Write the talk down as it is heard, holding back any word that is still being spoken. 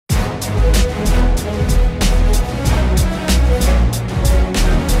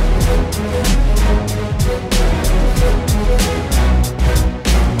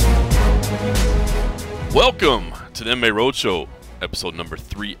Welcome to the MMA Roadshow, episode number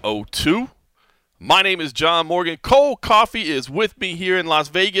 302. My name is John Morgan. Cold Coffee is with me here in Las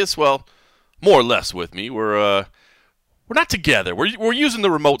Vegas. Well, more or less with me. We're not together. We're using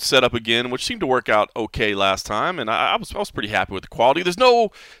the remote setup again, which seemed to work out okay last time, and I was pretty happy with the quality. There's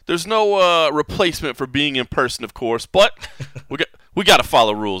no replacement for being in person, of course, but we got to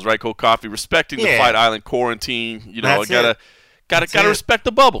follow rules, right? Cold Coffee, respecting the Fight Island quarantine. You know, Gotta respect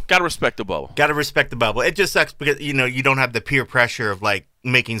the bubble. Gotta respect the bubble. It just sucks because, you don't have the peer pressure of, like,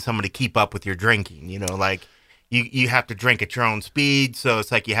 making somebody keep up with your drinking. Like, you have to drink at your own speed, so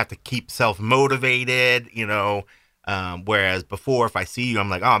it's like you have to keep self-motivated, whereas before, if I see you, I'm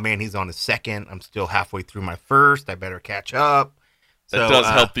like, oh, man, he's on his second. I'm still halfway through my first. I better catch up. That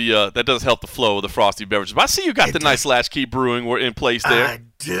does help the flow of the frosty beverages. But I see you got the nice Latchkey Brewing in place there. I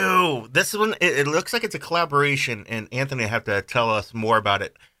do. This one, it looks like it's a collaboration, and Anthony will have to tell us more about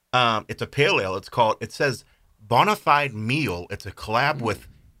it. It's a pale ale. It says Bonafide Meal. It's a collab with,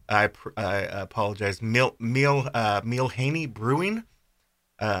 I apologize, Meal Haney Brewing.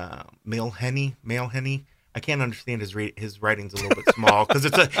 Meal Henny. I can't understand his writing's a little bit small because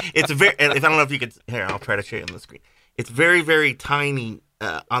it's a very. I don't know if you could. Here, I'll try to show you on the screen. It's very, very tiny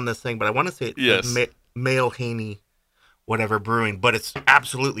on this thing, but I want to say it's Male Haney, whatever brewing, but it's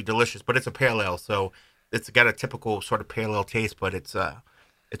absolutely delicious. But it's a pale ale, so it's got a typical sort of pale ale taste, but it's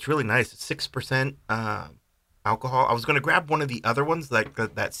really nice. It's 6% alcohol. I was going to grab one of the other ones, like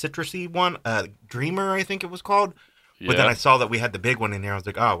that citrusy one, Dreamer, I think it was called. But then I saw that we had the big one in there. I was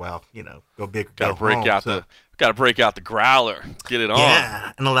like, oh well, go big, go home. Gotta break out the growler, get it on.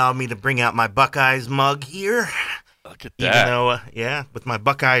 Yeah, and allow me to bring out my Buckeyes mug here. Look at that. Even though, with my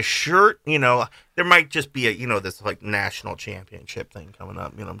Buckeye shirt, there might just be this like national championship thing coming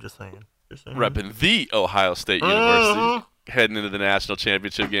up. I'm just saying. Repping the Ohio State University, heading into the national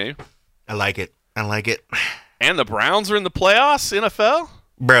championship game. I like it. And the Browns are in the playoffs, NFL?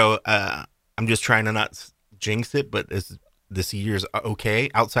 Bro, I'm just trying to not jinx it, but this year's okay.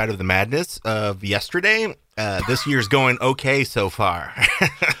 Outside of the madness of yesterday, this year's going okay so far.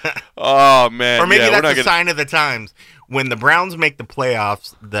 Oh man! Or maybe that's a sign of the times. When the Browns make the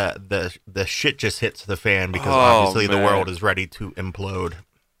playoffs, the shit just hits the fan because obviously the world is ready to implode.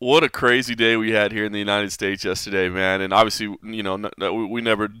 What a crazy day we had here in the United States yesterday, man! And obviously, we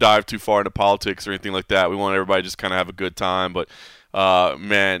never dive too far into politics or anything like that. We want everybody to just kind of have a good time, but.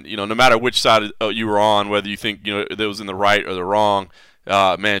 Man, no matter which side you were on, whether you think that was in the right or the wrong,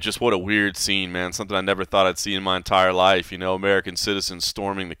 man, just what a weird scene, man. Something I never thought I'd see in my entire life. American citizens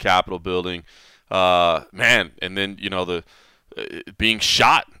storming the Capitol building, man, and then the being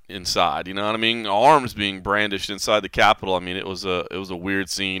shot inside. You know what I mean? Arms being brandished inside the Capitol. I mean, it was a weird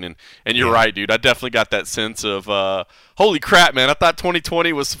scene, and you're right, dude. I definitely got that sense of holy crap, man. I thought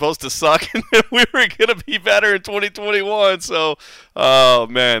 2020 was supposed to suck, and we were gonna be better in 2021. So, oh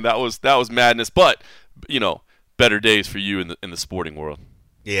man, that was madness. But better days for you in the sporting world.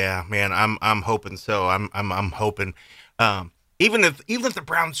 Yeah, man. I'm hoping so. I'm hoping. Even if the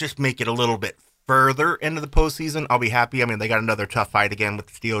Browns just make it a little bit further into the postseason, I'll be happy. I mean, they got another tough fight again with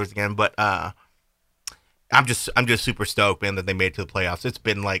the Steelers again, but I'm just super stoked, man, that they made it to the playoffs. It's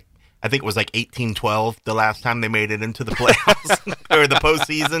been like, I think it was like 18-12 the last time they made it into the playoffs or the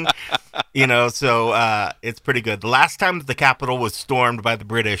postseason. So it's pretty good. The last time the Capitol was stormed by the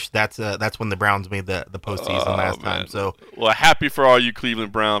British, that's when the Browns made the postseason last time. So, well, happy for all you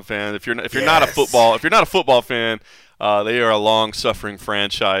Cleveland Brown fans. If you're not a football fan. They are a long-suffering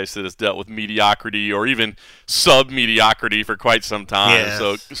franchise that has dealt with mediocrity or even sub-mediocrity for quite some time.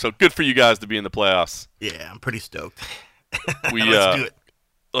 Yes. So good for you guys to be in the playoffs. Yeah, I'm pretty stoked. Let's do it.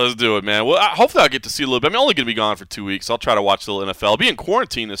 Let's do it, man. Well, hopefully I'll get to see a little bit. I'm only going to be gone for 2 weeks. I'll try to watch the NFL. I'll be in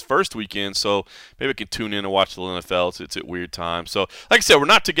quarantine this first weekend, so maybe I can tune in and watch the NFL. It's at weird time. So, like I said, we're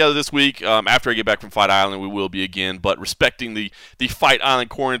not together this week. After I get back from Fight Island, we will be again. But respecting the Fight Island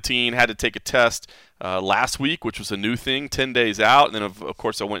quarantine, had to take a test last week, which was a new thing, 10 days out. And then, of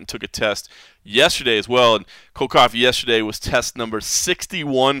course, I went and took a test yesterday as well. And Cold Coffee yesterday was test number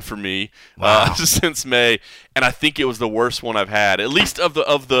 61 for me. Wow. Since May. And I think it was the worst one I've had, at least of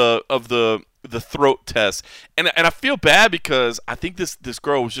the throat test. And I feel bad because I think this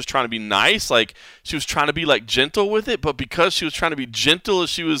girl was just trying to be nice. Like, she was trying to be, like, gentle with it. But because she was trying to be gentle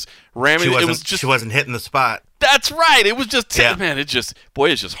as she was ramming, she wasn't hitting the spot. That's right. It was just, man, it's just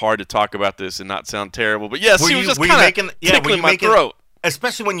hard to talk about this and not sound terrible. But yes, she was just kind of tickling my throat.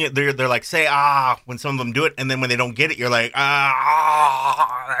 especially when they're like say when some of them do it, and then when they don't get it, you're like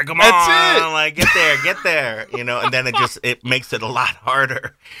come That's on, it. like get there, and then it makes it a lot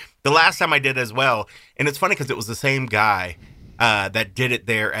harder. The last time I did as well, and it's funny because it was the same guy that did it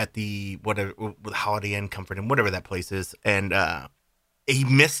there at the Holiday Inn Comfort and whatever that place is, and he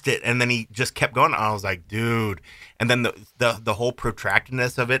missed it, and then he just kept going. I was like, dude, and then the whole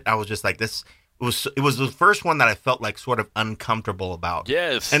protractedness of it, I was just like, this. It was the first one that I felt like sort of uncomfortable about.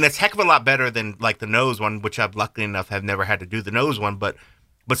 Yes. And it's heck of a lot better than like the nose one, which I've luckily enough have never had to do the nose one, but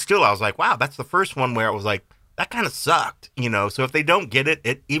still I was like, wow, that's the first one where it was like, that kind of sucked, So if they don't get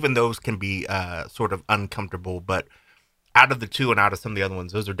it, even those can be sort of uncomfortable, but out of the two and out of some of the other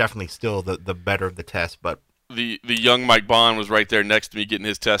ones, those are definitely still the better of the test, but the young Mike Bond was right there next to me getting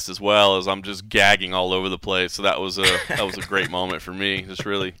his test as well, as I'm just gagging all over the place. So that was a great moment for me. Just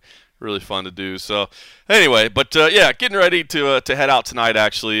really fun to do. So anyway, but getting ready to head out tonight.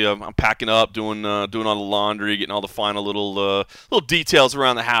 Actually, I'm packing up, doing all the laundry, getting all the final little details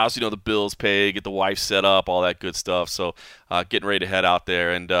around the house. The bills paid, get the wife set up, all that good stuff. So getting ready to head out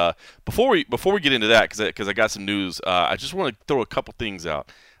there. And before we get into that, because I got some news, I just want to throw a couple things out.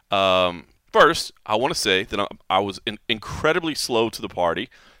 First, I want to say that I was incredibly slow to the party,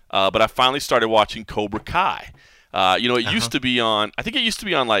 but I finally started watching Cobra Kai. It used to be on, I think it used to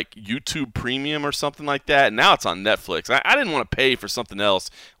be on like YouTube Premium or something like that, and now it's on Netflix. I didn't want to pay for something else,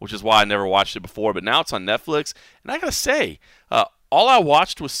 which is why I never watched it before, but now it's on Netflix, and I gotta say, all I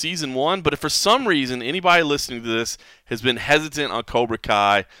watched was season 1, but if for some reason anybody listening to this has been hesitant on Cobra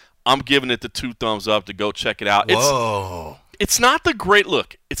Kai, I'm giving it the 2 thumbs up to go check it out. Whoa. It's not the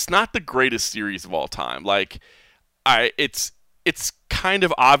greatest series of all time. Like, it's kind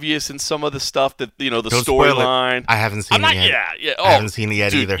of obvious in some of the stuff that the storyline. I haven't seen it yet. Yeah. I haven't seen it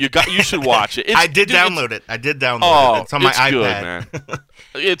yet either. You should watch it. I did download it. It's on my iPad. Good, man.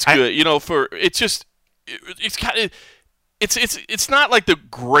 It's good. It's kind of. It's not like the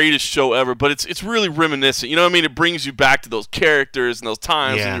greatest show ever, but it's really reminiscent. You know what I mean? It brings you back to those characters and those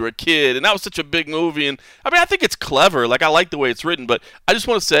times when you were a kid, and that was such a big movie. And I think it's clever. Like, I like the way it's written, but I just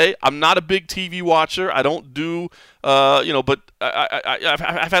want to say I'm not a big TV watcher. I don't do, but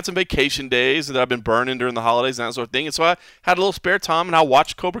I've had some vacation days that I've been burning during the holidays and that sort of thing, and so I had a little spare time and I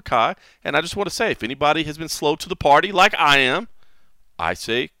watched Cobra Kai. And I just want to say, if anybody has been slow to the party like I am, I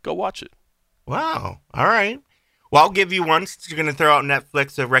say go watch it. Wow. All right. Well, I'll give you one since you're going to throw out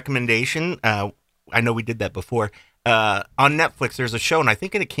Netflix a recommendation. I know we did that before. On Netflix, there's a show, and I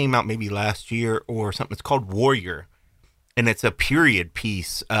think it came out maybe last year or something. It's called Warrior, and it's a period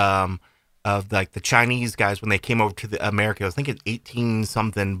piece of like the Chinese guys when they came over to America. I think it's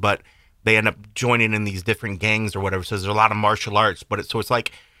 18-something, but they end up joining in these different gangs or whatever. So there's a lot of martial arts, but it's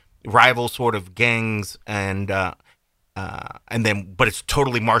like rival sort of gangs and then but it's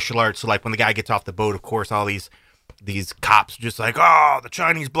totally martial arts. So like when the guy gets off the boat, of course, all these cops are just like, the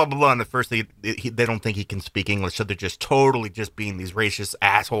Chinese, blah, blah, blah. And at first they don't think he can speak English. So they're just totally just being these racist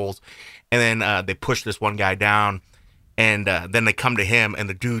assholes. And then they push this one guy down. And then they come to him. And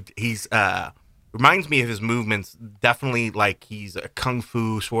the dude, he's reminds me of his movements. Definitely like he's a kung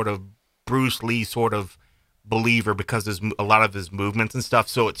fu sort of Bruce Lee sort of believer because there's a lot of his movements and stuff.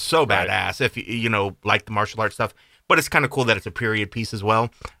 So it's so badass if you like the martial arts stuff. But it's kind of cool that it's a period piece as well.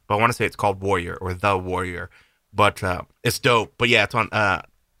 But I want to say it's called Warrior or The Warrior. But it's dope. But yeah, it's on, I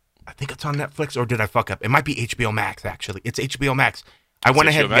think it's on Netflix, or did I fuck up? It might be HBO Max, actually. It's HBO Max. I went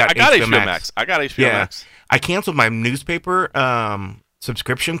ahead and got HBO Max. I got HBO Max. I canceled my newspaper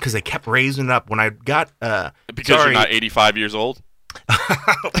subscription because they kept raising up when I got... because you're not 85 years old?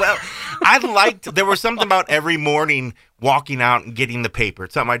 Well, there was something about every morning walking out and getting the paper.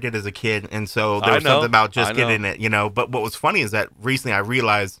 It's something I did as a kid, and so there was something about just getting it, But what was funny is that recently I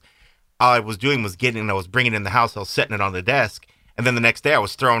realized all I was doing was I was bringing it in the house, I was setting it on the desk, and then the next day I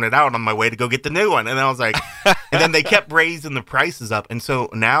was throwing it out on my way to go get the new one. And I was like, and then they kept raising the prices up. And so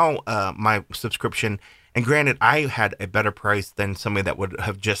now my subscription, and granted, I had a better price than somebody that would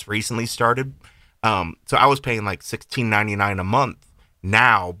have just recently started. So I was paying like $16.99 a month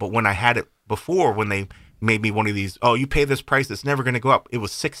now, but when I had it before, when they made me one of these, you pay this price, it's never going to go up. It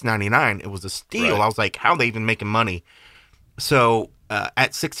was $6.99. It was a steal. Right. I was like, how are they even making money? So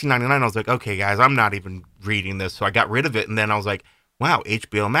at $16.99, I was like, okay, guys, I'm not even reading this. So I got rid of it. And then I was like, wow,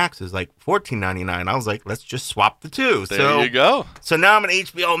 HBO Max is like $14.99. I was like, let's just swap the two. There you go. So now I'm an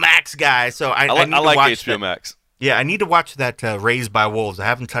HBO Max guy. So I need to like watch HBO Max. Yeah, I need to watch that Raised by Wolves. I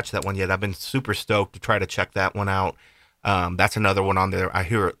haven't touched that one yet. I've been super stoked to try to check that one out. That's another one on there. I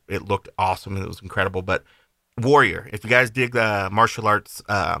hear it looked awesome and it was incredible. But Warrior, if you guys dig martial arts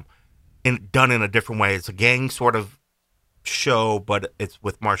done in a different way, it's a gang sort of show, but it's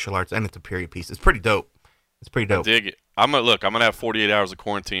with martial arts and it's a period piece. It's pretty dope. It's pretty I dope. dig it. I'm gonna have 48 hours of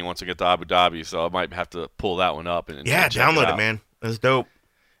quarantine once I get to Abu Dhabi, so I might have to pull that one up and Yeah, check download it it, out. man. It's dope.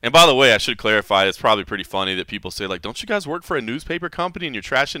 And by the way, I should clarify, it's probably pretty funny that people say, like, don't you guys work for a newspaper company and you're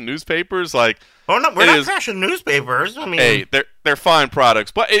trashing newspapers? Like, Oh no, we're not trashing newspapers. I mean, hey, they're fine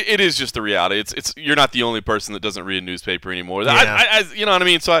products, but it is just the reality. It's you're not the only person that doesn't read a newspaper anymore. Yeah. You know what I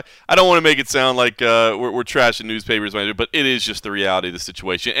mean? So I don't want to make it sound like we're trashing newspapers, but it is just the reality of the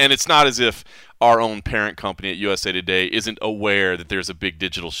situation. And it's not as if our own parent company at USA Today isn't aware that there's a big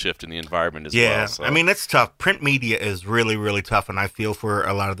digital shift in the environment as well. So. I mean, it's tough. Print media is really, really tough, and I feel for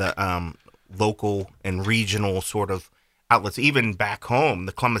a lot of the local and regional sort of outlets, even back home.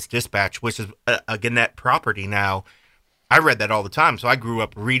 The Columbus Dispatch, which is a Gannett property now, I read that all the time. So I grew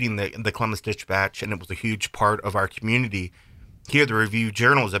up reading the Columbus Dispatch, and it was a huge part of our community. Here, the Review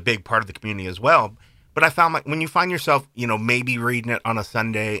Journal is a big part of the community as well. But I found like when you find yourself, maybe reading it on a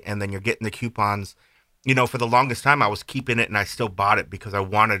Sunday and then you're getting the coupons, for the longest time I was keeping it and I still bought it because I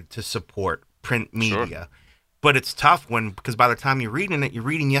wanted to support print media. Sure. But it's tough because by the time you're reading it, you're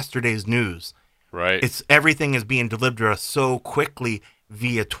reading yesterday's news. Right. Everything is being delivered to us so quickly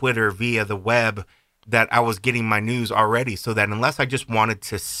via Twitter, via the web, that I was getting my news already. So that unless I just wanted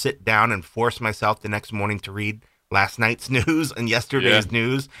to sit down and force myself the next morning to read last night's news and yesterday's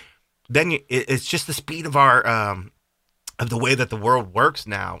news, then it's just the speed of our of the way that the world works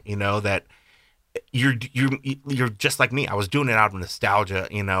now. That you're just like me. I was doing it out of nostalgia,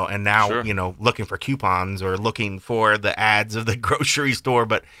 and now Sure. looking for coupons or looking for the ads of the grocery store.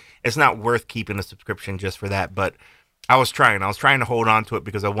 But it's not worth keeping a subscription just for that. But I was trying to hold on to it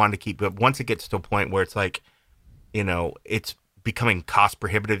because I wanted to keep it. Once it gets to a point where it's like, it's becoming cost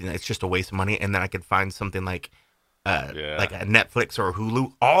prohibitive and it's just a waste of money, and then I could find something like a Netflix or a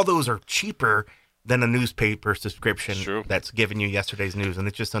Hulu. All those are cheaper than a newspaper subscription that's giving you yesterday's news, and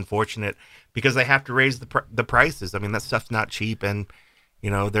it's just unfortunate because they have to raise the prices. I mean, that stuff's not cheap, and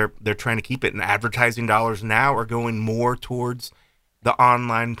they're trying to keep it. And advertising dollars now are going more towards the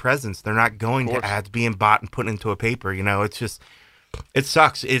online presence. They're not going to ads being bought and put into a paper. It's just it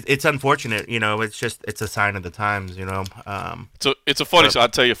sucks. It's unfortunate. It's a sign of the times. So it's a funny. So I'll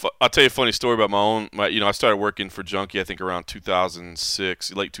tell you a funny story about my own. I started working for Junkie, I think around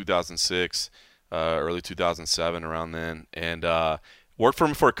 2006, late 2006, early 2007, around then, and worked for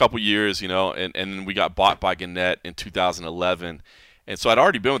him for a couple years. And then we got bought by Gannett in 2011. And so I'd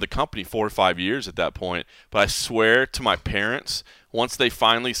already been with the company 4 or 5 years at that point. But I swear to my parents, once they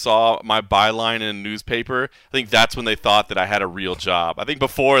finally saw my byline in a newspaper, I think that's when they thought that I had a real job. I think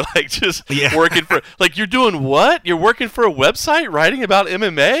before, working for, you're doing what? You're working for a website writing about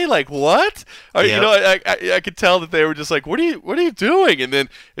MMA? Like, what? I could tell that they were just like, what are you doing? And then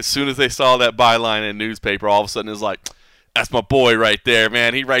as soon as they saw that byline in a newspaper, all of a sudden it's like, that's my boy right there,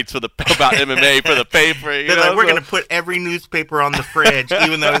 man. He writes about MMA for the paper. They're like, we're going to put every newspaper on the fridge,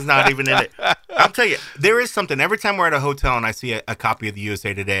 even though it's not even in it. I'll tell you, there is something. Every time we're at a hotel and I see a copy of the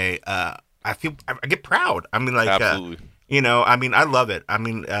USA Today, I get proud. I mean, absolutely. I love it.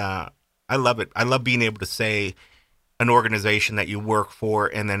 I love it. I love being able to say an organization that you work for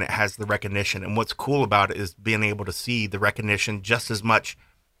and then it has the recognition. And what's cool about it is being able to see the recognition just as much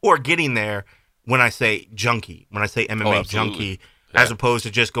or getting there when I say Junkie, when I say MMA Junkie, as opposed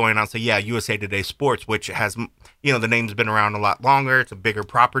to just going on and say, USA Today Sports, which has, the name's been around a lot longer. It's a bigger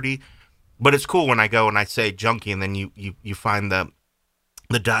property. But it's cool when I go and I say Junkie and then you find the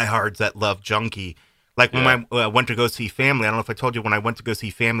diehards that love Junkie. Like when I went to go see Family, I don't know if I told you, when I went to go see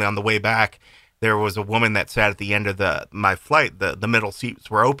Family on the way back, there was a woman that sat at the end of my flight. The middle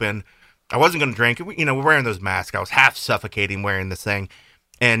seats were open. I wasn't going to drink. We're wearing those masks. I was half suffocating wearing this thing.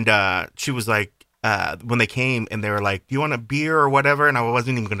 And she was like, when they came and they were like, do you want a beer or whatever? And I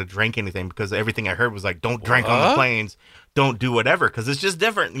wasn't even going to drink anything because everything I heard was like, don't drink on the planes. Don't do whatever because it's just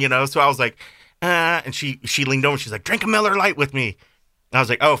different, So I was like, and she leaned over and she's like, drink a Miller Lite with me. And I was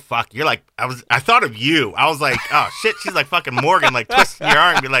like, oh, fuck. You're like, I thought of you. I was like, oh, shit. She's like fucking Morgan, like twisting your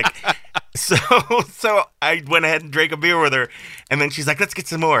arm. You're like, so I went ahead and drank a beer with her. And then she's like, let's get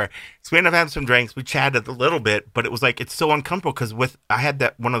some more. So we ended up having some drinks. We chatted a little bit, but it was like, it's so uncomfortable because I had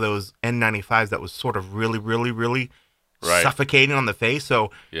that one of those N95s that was sort of really, really, really suffocating on the face. So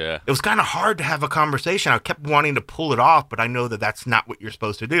it was kind of hard to have a conversation. I kept wanting to pull it off, but I know that that's not what you're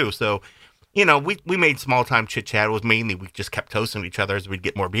supposed to do. So we made small time chit chat. It was mainly we just kept toasting each other as we'd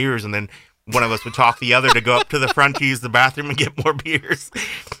get more beers, and then one of us would talk the other to go up to the front to use the bathroom and get more beers.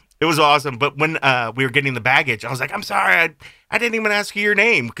 It was awesome. But when we were getting the baggage, I was like, I'm sorry, I didn't even ask you your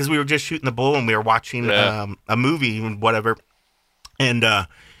name because we were just shooting the bull and we were watching a movie and whatever. And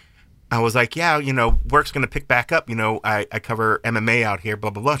I was like, yeah, work's going to pick back up. I cover MMA out here, blah,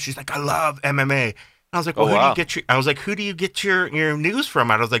 blah, blah. She's like, I love MMA. And I was like, well, who do you get your news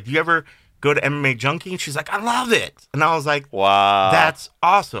from? I was like, do you ever go to MMA Junkie? And she's like, I love it. And I was like, wow, that's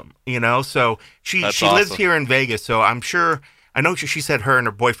awesome. So she awesome. lives here in Vegas. So I'm sure, I know she said her and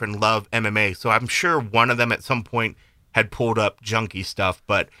her boyfriend love MMA. So I'm sure one of them at some point had pulled up Junkie stuff,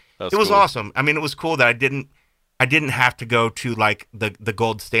 but it was awesome. I mean, it was cool that I didn't have to go to like the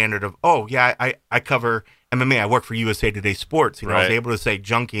gold standard of, oh yeah, I cover MMA. I work for USA Today Sports. Right. I was able to say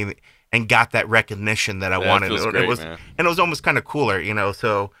Junkie and got that recognition that I wanted. Great, it was, man. And it was almost kind of cooler,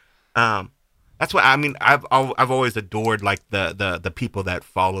 So that's why, I mean, I've always adored like the people that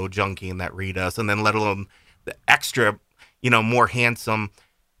follow Junkie and that read us, and then let alone the extra, more handsome,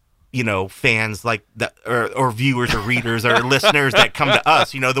 fans like that, or viewers or readers or listeners that come to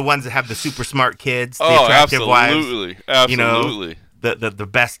us, the ones that have the super smart kids, the attractive absolutely. wives, Absolutely. The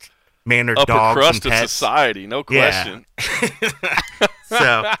best mannered upper dogs crust and of pets. society, no question. Yeah.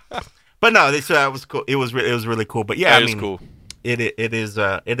 So, but no, it was cool. It was really cool. But yeah, That is cool. It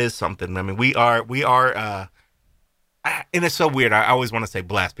is something. I mean, we are, and it's so weird. I always want to say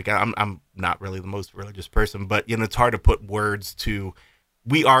blessed because I'm not really the most religious person, but it's hard to put words to.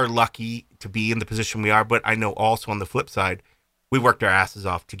 We are lucky to be in the position we are, but I know also on the flip side, we worked our asses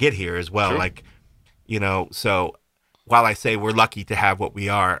off to get here as well. Sure. Like, so while I say we're lucky to have what we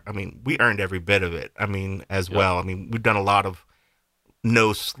are, I mean, we earned every bit of it. I mean, as well. I mean, we've done a lot of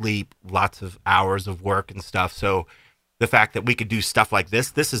no sleep, lots of hours of work and stuff. So the fact that we could do stuff like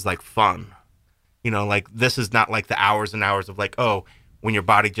this is like fun. Like this is not like the hours and hours of like, oh, when your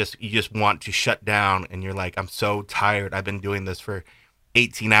body you just want to shut down and you're like, I'm so tired. I've been doing this for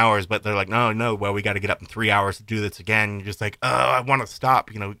 18 hours, but they're like, no, well, we got to get up in 3 hours to do this again. You're just like, oh, I want to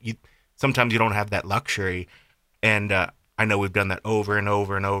stop. Sometimes you don't have that luxury. And I know we've done that over and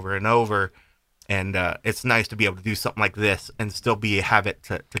over and over and over. And it's nice to be able to do something like this and still have it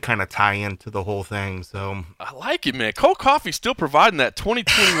to kind of tie into the whole thing. So I like it, man. Cold Coffee still providing that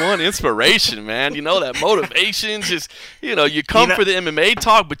 2021 inspiration, man. That motivation. Just you come for the MMA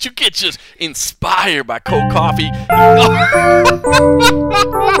talk, but you get just inspired by Cold Coffee.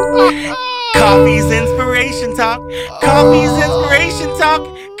 Coffee's inspiration talk. Coffee's inspiration talk.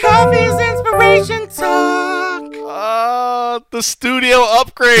 Coffee's inspiration talk. The studio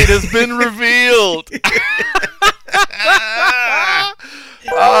upgrade has been revealed.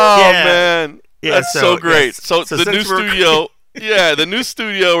 Man. Yeah, that's so great. So the new studio, the new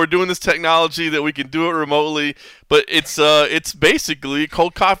studio, we're doing this technology that we can do it remotely, but it's basically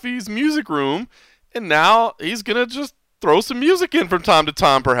Cold Coffee's music room, and now he's going to just throw some music in from time to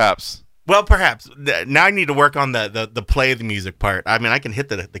time, perhaps. Well, perhaps. Now I need to work on the play the music part. I mean, I can hit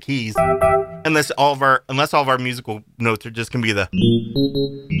the keys, unless all of our musical notes are just gonna be the.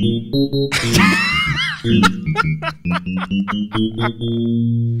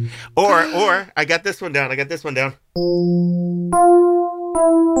 or I got this one down.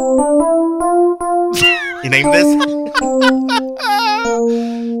 You name this?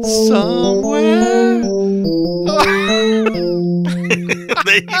 Somewhere.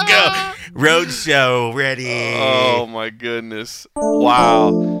 There you go. Roadshow ready. Oh my goodness!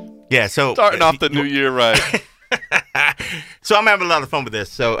 Wow. Yeah. So starting off the new year right. So I'm having a lot of fun with this.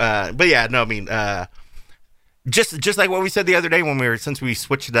 So, but yeah, no, I mean, just like what we said the other day since we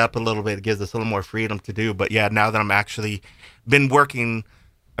switched it up a little bit, it gives us a little more freedom to do. But yeah, now that I'm actually been working,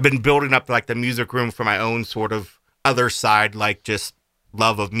 I've been building up like the music room for my own sort of other side, like just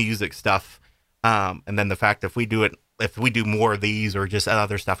love of music stuff. And then the fact if we do more of these or just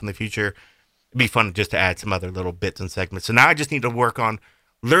other stuff in the future, it'd be fun just to add some other little bits and segments. So now I just need to work on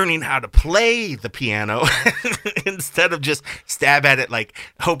learning how to play the piano instead of just stab at it like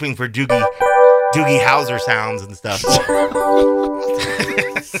hoping for Doogie Howser sounds and stuff. So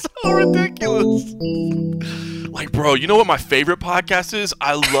ridiculous. Like, bro, you know what my favorite podcast is?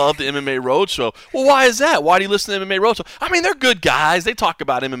 I love the MMA Roadshow. Well, why is that? Why do you listen to MMA Roadshow? I mean, they're good guys. They talk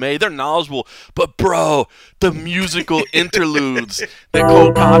about MMA. They're knowledgeable. But, bro, the musical interludes that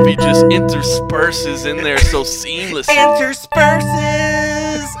Cold Coffee just intersperses in there so seamlessly.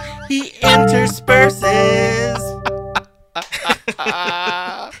 He intersperses.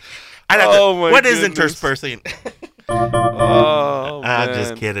 What is interspersing? Oh, man.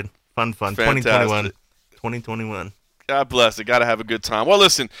 Just kidding. Fun. Fantastic. 2021. God bless it. Got to have a good time. Well,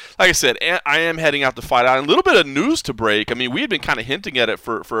 listen, like I said, I am heading out to Fight Island. A little bit of news to break. I mean, we had been kind of hinting at it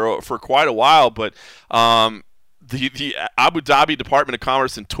for quite a while, but the Abu Dhabi Department of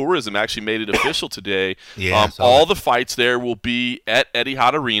Commerce and Tourism actually made it official today. Yeah, all the fights there will be at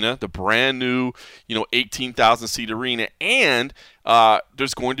Etihad Arena, the brand new 18,000 seat arena, and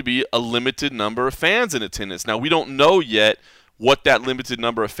there's going to be a limited number of fans in attendance. Now we don't know yet what that limited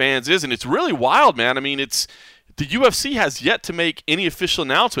number of fans is, and it's really wild, man. I mean, the UFC has yet to make any official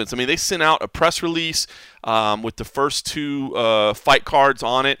announcements. I mean, they sent out a press release with the first 2 fight cards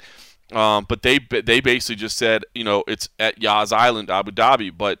on it. But they basically just said, it's at Yas Island, Abu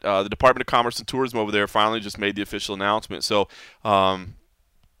Dhabi. But the Department of Commerce and Tourism over there finally just made the official announcement. So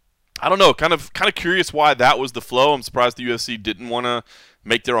I don't know, kind of curious why that was the flow. I'm surprised the UFC didn't want to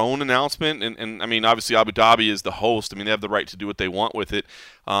make their own announcement. And I mean, obviously Abu Dhabi is the host. I mean, they have the right to do what they want with it.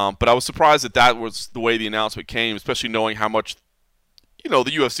 But I was surprised that was the way the announcement came, especially knowing how much the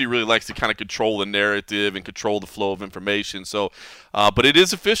UFC really likes to kind of control the narrative and control the flow of information. So, but it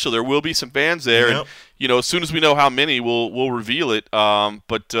is official. There will be some fans there, Yep. and as soon as we know how many, we'll reveal it.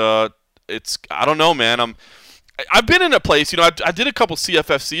 But it's I don't know, man. I've been in a place. I did a couple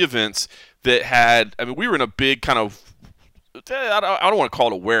CFFC events that had. I mean, we were in a big kind of. I don't want to call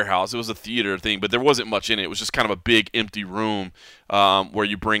it a warehouse. It was a theater thing, but there wasn't much in it. It was just kind of a big empty room where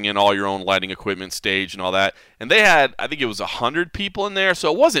you bring in all your own lighting equipment, stage, and all that. And they had, I think it was 100 people in there,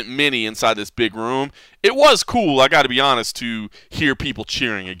 so it wasn't many inside this big room. It was cool, I got to be honest, to hear people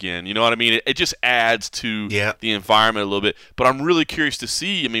cheering again. You know what I mean? It just adds to the environment a little bit. But I'm really curious to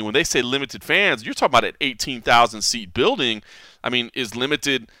see, I mean, when they say limited fans, you're talking about an 18,000 seat building. I mean, is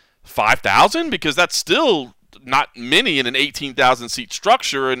limited 5,000? Because that's still not many in an 18,000 seat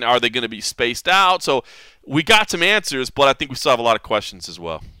structure, and are they going to be spaced out? So we got some answers, but I think we still have a lot of questions as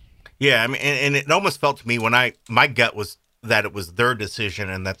well. Yeah, I mean, and it almost felt to me when my gut was that it was their decision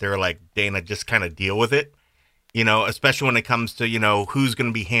and that they're like, Dana, just kind of deal with it, especially when it comes to, who's going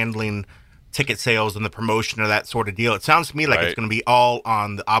to be handling ticket sales and the promotion of that sort of deal. It sounds to me like It's going to be all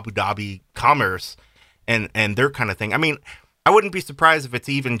on the Abu Dhabi Commerce and their kind of thing. I mean, I wouldn't be surprised if it's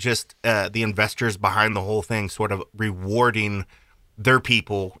even just the investors behind the whole thing sort of rewarding their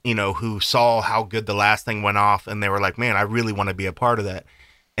people, who saw how good the last thing went off, and they were like, man, I really want to be a part of that.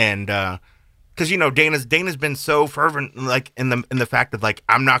 And because, Dana's been so fervent, like in the fact of like,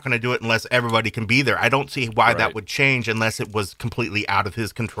 I'm not going to do it unless everybody can be there. I don't see why that would change unless it was completely out of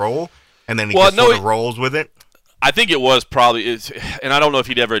his control, and then he sort of rolls with it. I think it was probably, and I don't know if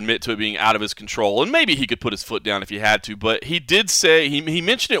he'd ever admit to it being out of his control, and maybe he could put his foot down if he had to, but he did say, he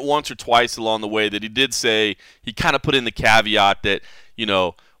mentioned it once or twice along the way, that he did say, he kind of put in the caveat that,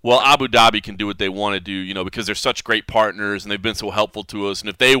 well, Abu Dhabi can do what they want to do, because they're such great partners and they've been so helpful to us, and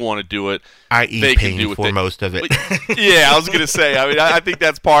if they want to do it, they can do it. Most of it. Yeah, I was going to say, I mean, I think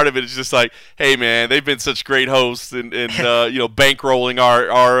that's part of it. It's just like, hey, man, they've been such great hosts and bankrolling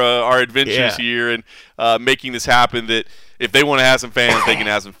our adventures here and making this happen, that if they want to have some fans, they can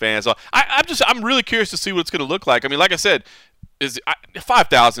have some fans. So I'm really curious to see what it's going to look like. I mean, like I said,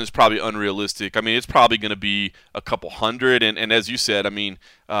 5,000 is probably unrealistic. I mean, it's probably going to be a couple hundred, and as you said, I mean,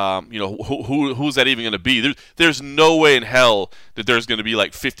 who's that even going to be? There's no way in hell that there's going to be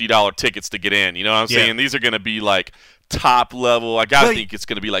like $50 tickets to get in. You know what I'm saying? These are going to be like top level. I gotta think it's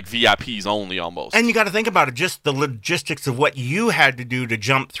going to be like VIPs only almost. And you got to think about it, just the logistics of what you had to do to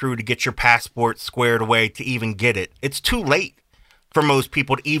jump through to get your passport squared away to even get it. It's too late for most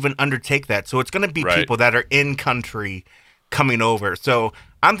people to even undertake that. So it's going to be people that are in country coming over. So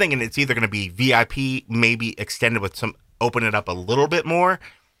I'm thinking it's either going to be VIP, maybe extended with some, open it up a little bit more.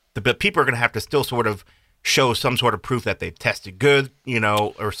 But people are going to have to still sort of show some sort of proof that they've tested good,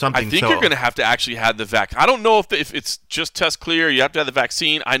 or something. I think you're going to have to actually have the vaccine. I don't know if it's just test clear. You have to have the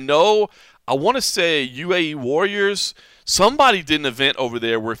vaccine. I want to say UAE Warriors, somebody did an event over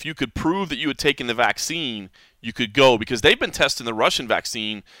there where if you could prove that you had taken the vaccine, you could go, because they've been testing the Russian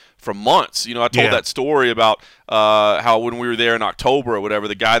vaccine for months. I told that story about how when we were there in October or whatever,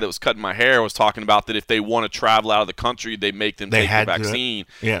 the guy that was cutting my hair was talking about that if they want to travel out of the country, they make them take the vaccine.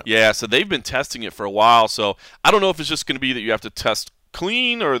 So they've been testing it for a while. So I don't know if it's just going to be that you have to test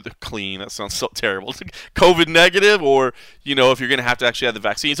clean or the clean, that sounds so terrible, COVID negative, or if you're going to actually have the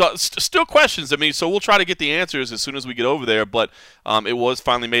vaccine. So still questions. I mean, so we'll try to get the answers as soon as we get over there, but it was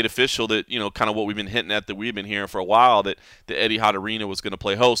finally made official that kind of what we've been hinting at, that we've been hearing for a while, that the Etihad Arena was going to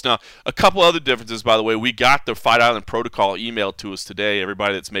play host. Now, a couple other differences, by the way. We got the Fight Island protocol emailed to us today,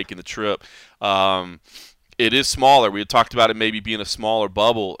 everybody that's making the trip. It is smaller. We had talked about it maybe being a smaller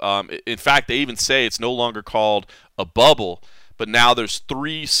bubble. In fact, they even say it's no longer called a bubble, but now there's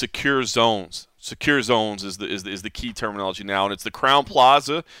 3 secure zones. Secure zones is the key terminology now, and it's the Crown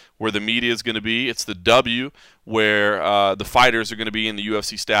Plaza where the media is going to be. It's the W where the fighters are going to be and the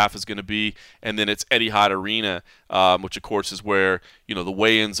UFC staff is going to be, and then it's Etihad Arena, which of course is where the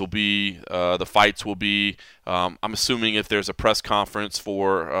weigh-ins will be, the fights will be. I'm assuming if there's a press conference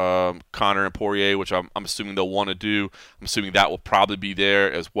for Conor and Poirier, which I'm assuming they'll want to do, I'm assuming that will probably be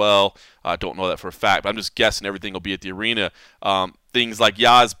there as well. I don't know that for a fact, but I'm just guessing everything will be at the arena. Things like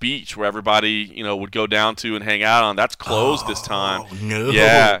Yas Beach, where everybody would go down to and hang out on, that's closed this time. No.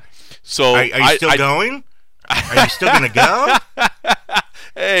 Yeah. So are you still going? Are you still gonna go?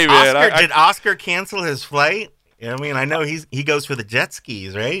 Hey man, did Oscar cancel his flight? I mean, I know he goes for the jet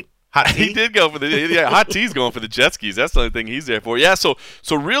skis, right? Hot tea? He did go for the Hot Tea's going for the jet skis. That's the only thing he's there for. Yeah. So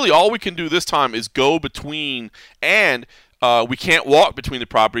really, all we can do this time is go between and. We can't walk between the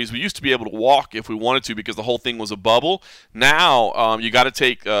properties. We used to be able to walk if we wanted to because the whole thing was a bubble. Now you got to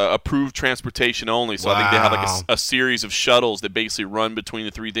take approved transportation only. So I think they have like a series of shuttles that basically run between the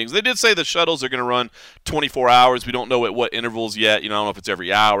three things. They did say the shuttles are going to run 24 hours. We don't know at what intervals yet. I don't know if it's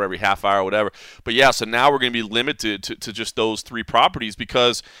every hour, every half hour, whatever. But yeah, so now we're going to be limited to just those three properties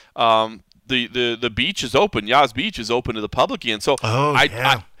because the beach is open. Yas Beach is open to the public again. So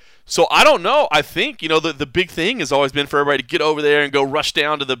So I don't know. I think, the big thing has always been for everybody to get over there and go rush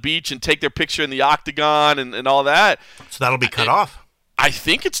down to the beach and take their picture in the octagon and all that. So that'll be cut off. I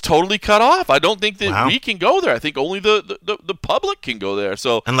think it's totally cut off. I don't think that we can go there. I think only the public can go there.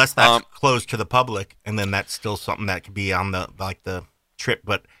 So unless that's closed to the public, and then that's still something that could be on the trip.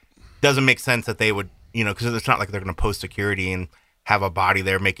 But it doesn't make sense that they would, because it's not like they're going to post security and have a body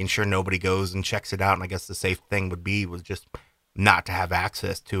there making sure nobody goes and checks it out. And I guess the safe thing was just not to have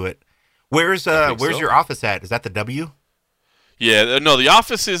access to it. Where's your office at? Is that the W? Yeah, no, the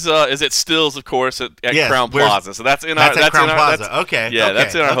office is at Stills, of course, at Crown Plaza. So that's in our Crown Plaza. Okay. Yeah,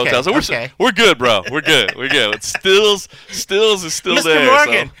 that's in our hotel. So we're good, bro. We're good. Stills is still Mr.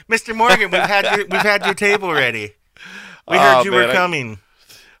 there. Mr. Morgan, we've had your table ready. We heard you were coming.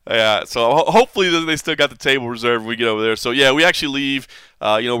 Yeah, so hopefully they still got the table reserved when we get over there. So, yeah, we actually leave.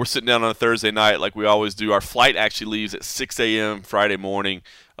 We're sitting down on a Thursday night like we always do. Our flight actually leaves at 6 a.m. Friday morning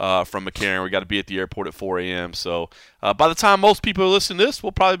from McCarran. We got to be at the airport at 4 a.m. So, by the time most people listen to this,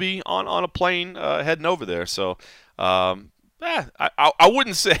 we'll probably be on a plane heading over there. So, I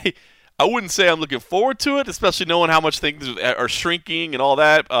wouldn't say I'm looking forward to it, especially knowing how much things are shrinking and all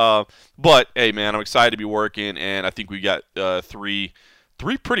that. But, hey, man, I'm excited to be working, and I think we got three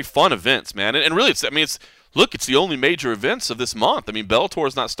pretty fun events, man. And really, it's the only major events of this month. I mean, Bellator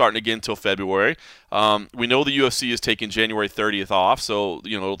is not starting again until February. We know the UFC is taking January 30th off, so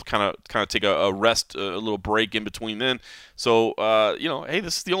it'll kind of take a rest, a little break in between then. So hey,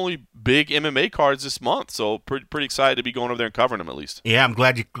 this is the only big MMA cards this month. So pretty excited to be going over there and covering them at least. Yeah, I'm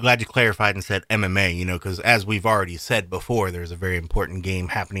glad you clarified and said MMA. Because as we've already said before, there's a very important game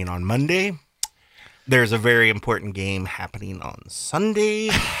happening on Monday. There's a very important game happening on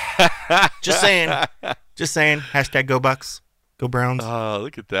Sunday. Just saying. Hashtag go Bucks. Go Browns. Oh,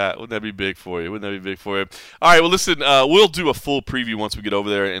 look at that. Wouldn't that be big for you? All right, well, listen, we'll do a full preview once we get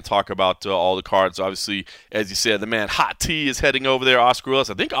over there and talk about all the cards. Obviously, as you said, the man Hot T is heading over there, Oscar Willis.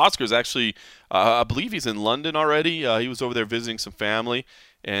 I think Oscar's actually, I believe he's in London already. He was over there visiting some family.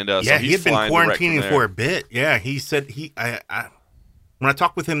 And so he had been quarantining for a bit. Yeah, he said when I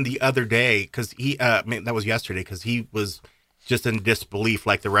talked with him the other day, because that was yesterday, because he was just in disbelief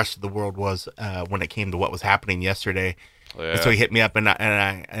like the rest of the world was when it came to what was happening yesterday. Oh, yeah. And so he hit me up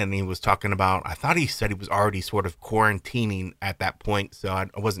and he was talking about, I thought he said he was already sort of quarantining at that point, so I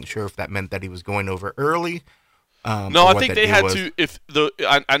wasn't sure if that meant that he was going over early. No, I think they had to.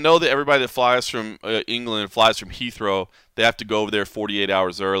 I know that everybody that flies from England flies from Heathrow, they have to go over there 48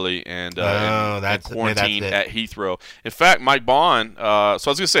 hours early and quarantine at Heathrow. In fact, Mike Bond, so I was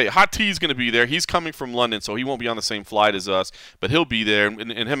going to say, Hot T's going to be there. He's coming from London, so he won't be on the same flight as us, but he'll be there.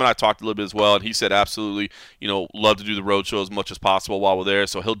 And him and I talked a little bit as well, and he said absolutely, love to do the road show as much as possible while we're there.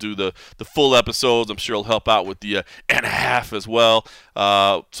 So he'll do the full episodes. I'm sure he'll help out with the and a half as well.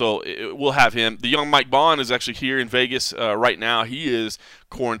 We'll have him. The young Mike Bond is actually here in Vegas right now. He is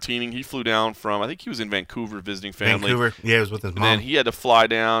quarantining. He flew down from, I think he was in Vancouver visiting family. Vancouver, yeah, he was with his mom. And then he had to fly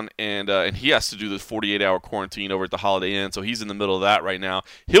down, and he has to do the 48-hour quarantine over at the Holiday Inn, so he's in the middle of that right now.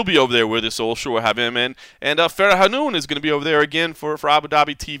 He'll be over there with us, so we'll sure have him in. And Farah Hanoun is going to be over there again for Abu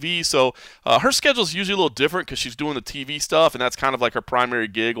Dhabi TV, so her schedule's usually a little different because she's doing the TV stuff, and that's kind of like her primary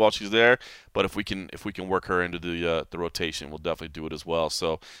gig while she's there. But if we can work her into the rotation, we'll definitely do it as well.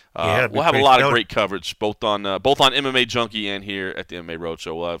 So we'll have a lot of great coverage, both on MMA Junkie and here at the MMA Roadshow.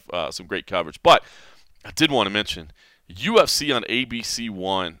 We'll have some great coverage. But I did want to mention UFC on ABC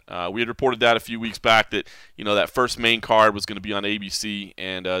One. We had reported that a few weeks back that that first main card was going to be on ABC,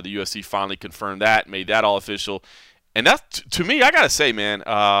 and the UFC finally confirmed that, made that all official. And that, to me, I gotta say, man,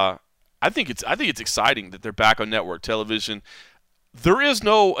 I think it's exciting that they're back on network television. There is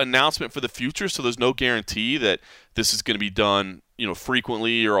no announcement for the future, so there's no guarantee that this is going to be done,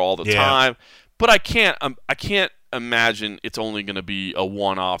 frequently or all the time. But I can't imagine it's only going to be a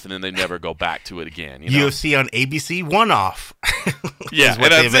one-off and then they never go back to it again. UFC on ABC one-off. Yeah,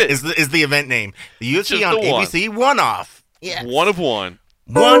 is the event name. The UFC just on ABC one-off. Yes. One of one.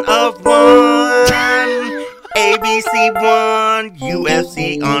 One of one. ABC one.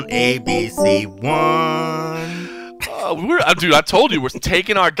 UFC on ABC one. Dude, I told you we're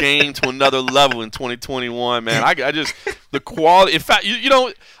taking our game to another level in 2021, man. I just the quality. In fact,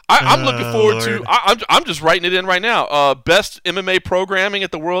 I'm looking forward to. I'm just writing it in right now. Best MMA programming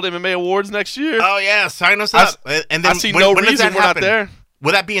at the World MMA Awards next year. Oh yeah, sign us up. And then I see no reason we're not there.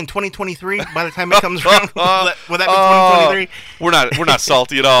 Will that be in 2023 by the time it comes around? Will that be 2023? We're not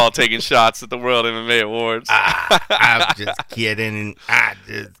salty at all taking shots at the World MMA Awards. I'm just kidding.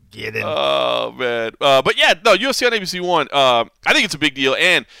 Oh, man. But yeah, no, UFC on ABC One. I think it's a big deal.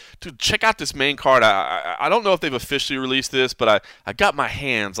 And to check out this main card. I don't know if they've officially released this, but I got my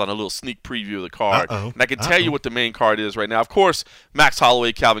hands on a little sneak preview of the card. And I can tell you what the main card is right now. Of course, Max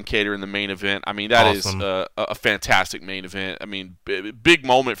Holloway, Calvin Kattar in the main event. I mean, that awesome. Is a fantastic main event. I mean, big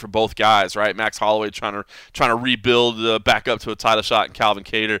moment for both guys, right? Max Holloway trying to rebuild back up to a title shot, and Calvin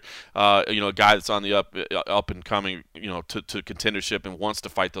Kattar, a guy that's on the up and coming, to contendership and wants to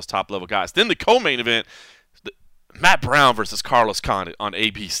fight those top level guys. Then the co-main event, Matt Brown versus Carlos Condit on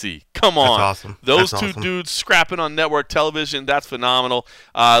ABC. Come on. That's awesome. Those two dudes scrapping on network television, that's phenomenal.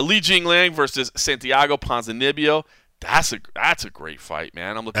 Li Jingliang versus Santiago Ponzinibbio. That's a great fight,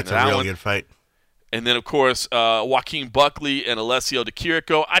 man. I'm looking at that one. That's a really good fight. And then, of course, Joaquin Buckley and Alessio Di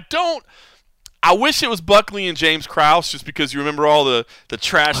Chirico. I wish it was Buckley and James Krause, just because you remember all the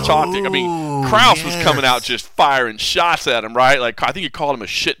trash talking. I mean, Krause was coming out just firing shots at him, right? Like, I think he called him a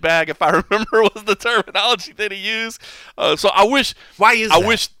shitbag, if I remember was the terminology that he used. So I wish. Why is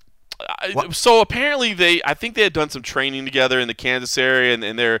that? So apparently I think they had done some training together in the Kansas area,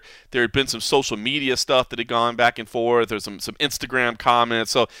 and there had been some social media stuff that had gone back and forth. There's some Instagram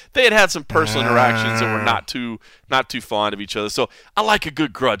comments. So they had some personal interactions and were not too fond of each other. So I like a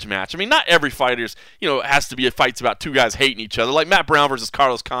good grudge match. I mean, not every fighter's, has to be a fight's about two guys hating each other. Like Matt Brown versus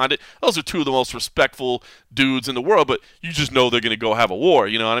Carlos Condit. Those are two of the most respectful dudes in the world, but you just know they're going to go have a war,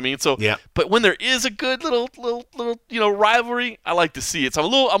 you know what I mean? So yeah. But when there is a good little rivalry, I like to see it. So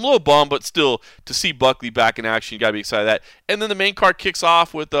I'm a little bummed, but still, to see Buckley back in action, you got to be excited at that. And then the main card kicks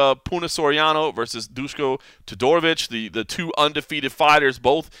off with Puna Soriano versus Duško Todorovic, the two undefeated fighters,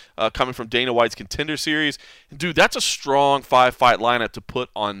 both coming from Dana White's Contender Series. And dude, that's a strong 5-fight lineup to put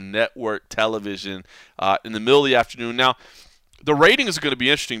on network television in the middle of the afternoon. Now, the ratings are going to be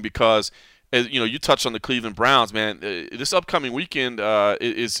interesting because, as you touched on the Cleveland Browns, man. This upcoming weekend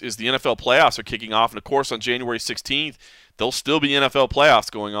is the NFL playoffs are kicking off, and of course on January 16th, there'll still be NFL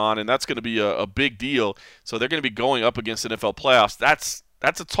playoffs going on, and that's going to be a big deal. So they're going to be going up against NFL playoffs. That's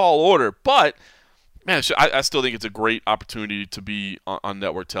a tall order, but man, I still think it's a great opportunity to be on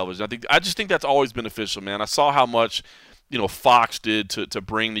network television. I just think that's always beneficial, man. I saw how much Fox did to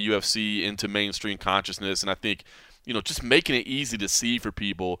bring the UFC into mainstream consciousness, and I think just making it easy to see for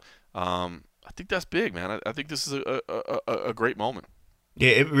people. I think that's big, man. I think this is a great moment.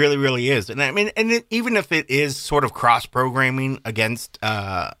 Yeah, it really, really is. And I mean, even if it is sort of cross-programming against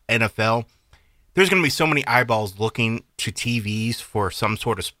NFL, there's going to be so many eyeballs looking to TVs for some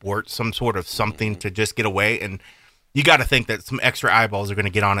sort of sport, some sort of something to just get away. And you got to think that some extra eyeballs are going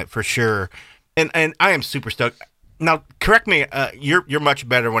to get on it for sure. And I am super stoked. Now, correct me, you're much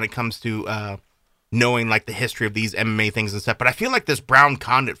better when it comes to knowing like the history of these MMA things and stuff. But I feel like this Brown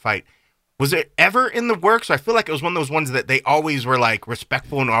Condit fight, was it ever in the works? I feel like it was one of those ones that they always were like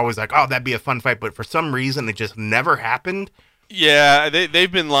respectful and always like, oh, that'd be a fun fight. But for some reason, it just never happened. Yeah,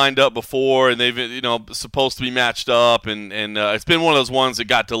 they've been lined up before, and they've supposed to be matched up, and it's been one of those ones that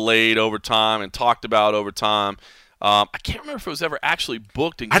got delayed over time and talked about over time. I can't remember if it was ever actually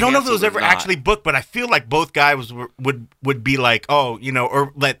booked. I don't know if it was ever actually booked, but I feel like both guys would be like, oh,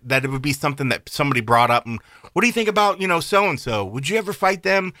 or that it would be something that somebody brought up. And what do you think about, so and so? Would you ever fight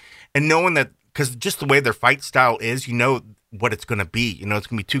them? And knowing that, because just the way their fight style is, what it's going to be. It's going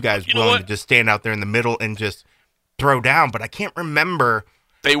to be two guys willing to just stand out there in the middle and just throw down. But I can't remember.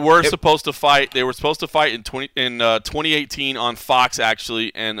 They were supposed to fight. They were supposed to fight in 2018 on Fox,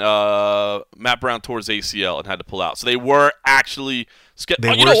 actually, and Matt Brown tore his ACL and had to pull out. So they were actually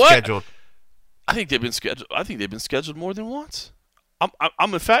scheduled. I think they've been scheduled. I think they've been scheduled more than once.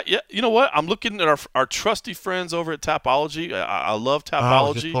 I'm in fact, yeah. You know what? I'm looking at our trusty friends over at Tapology. I love Oh, I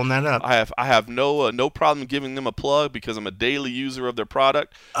was just Tapology. pulling that up. I have no problem giving them a plug because I'm a daily user of their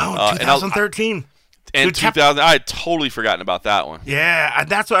product. Oh, 2013. And 2000, I had totally forgotten about that one. Yeah,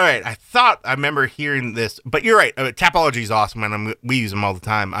 that's all right. I remember hearing this, but you're right. Tapology is awesome, and we use them all the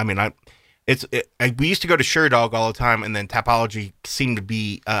time. I mean, we used to go to SureDog all the time, and then Tapology seemed to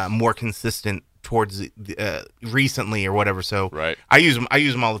be more consistent towards the, recently or whatever. So right. I use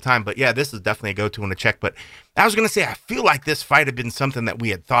them all the time. But yeah, this is definitely a go-to and a check. But I was gonna say, I feel like this fight had been something that we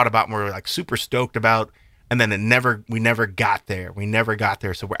had thought about and we were like super stoked about. And then we never got there.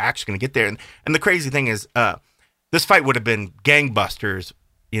 So we're actually going to get there. And the crazy thing is, this fight would have been gangbusters,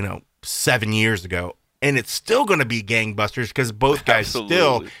 7 years ago. And it's still going to be gangbusters because both guys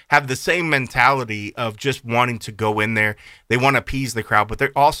still have the same mentality of just wanting to go in there. They want to appease the crowd, but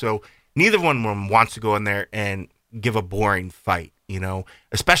they're also, neither one of them wants to go in there and give a boring fight,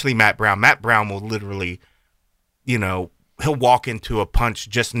 especially Matt Brown. Matt Brown will literally, he'll walk into a punch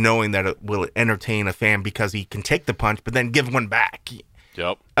just knowing that it will entertain a fan because he can take the punch, but then give one back.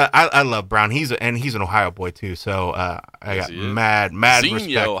 Yep. I love Brown. He's an Ohio boy too, so I got mad Xenia,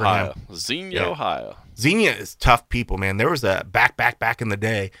 respect Ohio. for him. Xenia, Ohio. Xenia is tough people, man. There was a back in the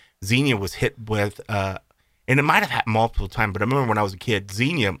day. Xenia was hit with, and it might have happened multiple times, but I remember when I was a kid,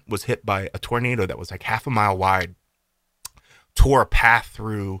 Xenia was hit by a tornado that was like half a mile wide, tore a path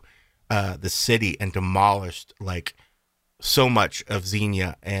through the city and demolished like so much of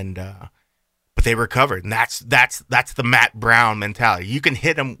Xenia, and but they recovered, and that's the Matt Brown mentality. You can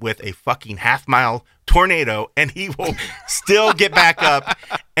hit him with a fucking half-mile tornado, and he will still get back up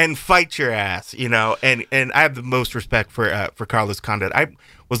and fight your ass, And I have the most respect for Carlos Condit. I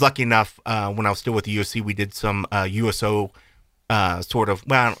was lucky enough when I was still with the UFC, we did some USO sort of.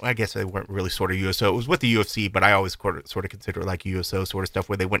 Well, I guess they weren't really sort of USO. It was with the UFC, but I always sort of consider it like USO sort of stuff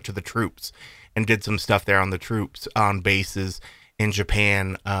where they went to the troops and did some stuff there on the troops on bases in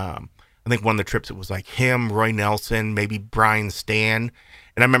Japan. I think one of the trips it was like him, Roy Nelson, maybe Brian Stan,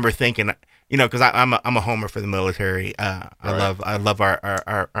 and I remember thinking, because I'm a homer for the military. I love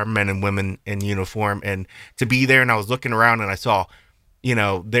our men and women in uniform, and to be there, and I was looking around and I saw,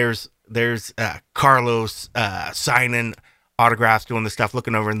 there's Carlos signing autographs, doing the stuff,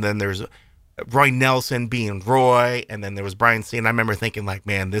 looking over, and then there's Roy Nelson being Roy, and then there was Brian Stan. I remember thinking like,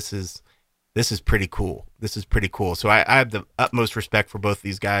 man, this is pretty cool. So I have the utmost respect for both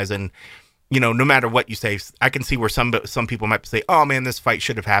these guys. And, no matter what you say, I can see where some people might say, oh man, this fight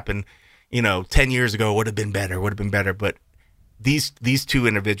should have happened, 10 years ago, would have been better. But these two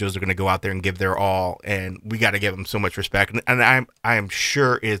individuals are going to go out there and give their all, and we got to give them so much respect. And I am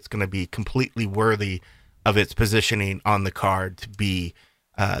sure it's going to be completely worthy of its positioning on the card to be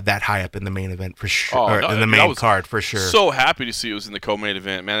that high up in the main event for sure, in the main card for sure. So happy to see it was in the co-main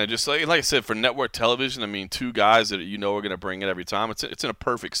event, man. And just like I said, for network television, I mean, two guys that are going to bring it every time. It's in a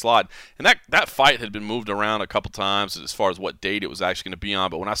perfect slot. And that fight had been moved around a couple times as far as what date it was actually going to be on.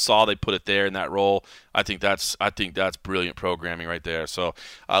 But when I saw they put it there in that role, I think that's brilliant programming right there. So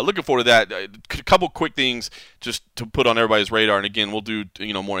looking forward to that. A couple quick things just to put on everybody's radar. And again, we'll do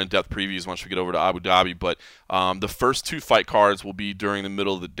more in-depth previews once we get over to Abu Dhabi. But the first two fight cards will be during the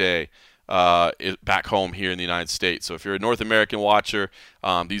middle of the day back home here in the United States. So if you're a North American watcher,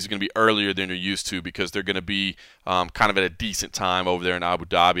 these are going to be earlier than you're used to because they're going to be kind of at a decent time over there in Abu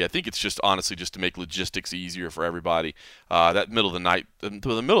Dhabi. I think it's just honestly just to make logistics easier for everybody. That middle of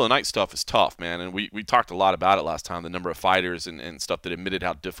the night stuff is tough, man. And we talked a lot about it last time, the number of fighters and stuff that admitted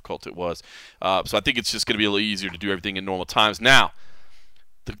how difficult it was. So I think it's just going to be a little easier to do everything in normal times. Now,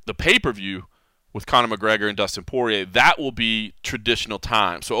 the pay-per-view with Conor McGregor and Dustin Poirier, that will be traditional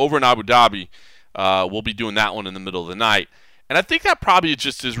time. So over in Abu Dhabi, we'll be doing that one in the middle of the night. And I think that probably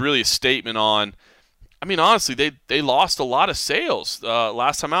just is really a statement on, I mean, honestly, they lost a lot of sales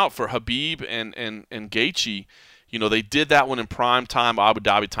last time out for Khabib and Gaethje. They did that one in prime time, Abu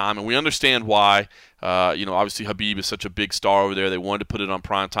Dhabi time, and we understand why. Obviously Khabib is such a big star over there. They wanted to put it on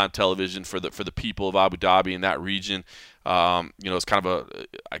prime time television for the people of Abu Dhabi in that region. It's kind of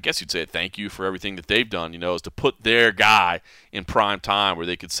I guess you'd say a thank you for everything that they've done, is to put their guy in prime time where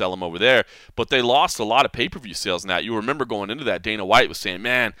they could sell him over there. But they lost a lot of pay-per-view sales in that. You remember going into that, Dana White was saying,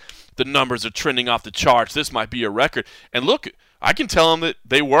 man, the numbers are trending off the charts. This might be a record. And look, I can tell them that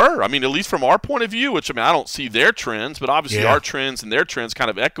they were. I mean, at least from our point of view, which, I don't see their trends, but obviously our trends and their trends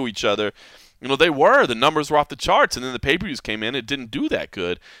kind of echo each other. The numbers were off the charts, and then the pay-per-views came in. It didn't do that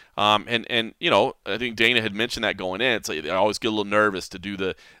good. And I think Dana had mentioned that going in. It's like I always get a little nervous to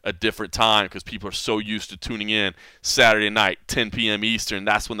do a different time because people are so used to tuning in Saturday night, 10 p.m. Eastern.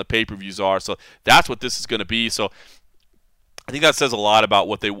 That's when the pay-per-views are. So that's what this is going to be. So I think that says a lot about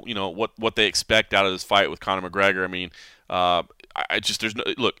what they expect out of this fight with Conor McGregor. I mean,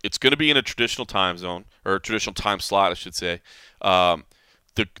 look, it's going to be in a traditional time zone, or a traditional time slot, I should say.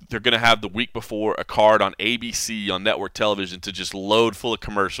 They're going to have the week before a card on ABC on network television to just load full of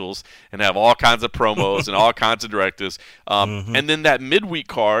commercials and have all kinds of promos and all kinds of directives. And then that midweek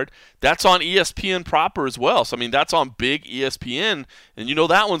card, that's on ESPN proper as well. So, I mean, that's on big ESPN, and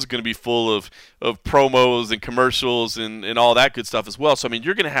that one's going to be full of promos and commercials and all that good stuff as well. So, I mean,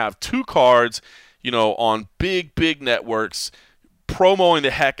 you're going to have two cards, on big networks promoting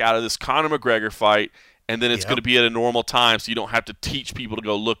the heck out of this Conor McGregor fight. And then it's going to be at a normal time, so you don't have to teach people to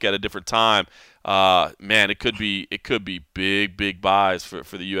go look at a different time. Man, it could be big buys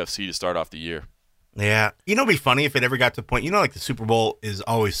for the UFC to start off the year. Yeah. It'd be funny if it ever got to the point, like the Super Bowl is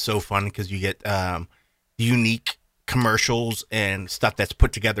always so fun because you get unique commercials and stuff that's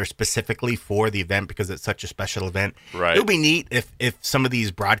put together specifically for the event because it's such a special event. Right. It would be neat if some of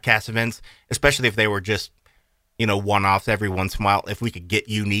these broadcast events, especially if they were just, one-offs every once in a while, if we could get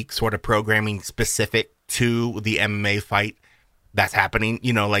unique sort of programming specific to the MMA fight that's happening.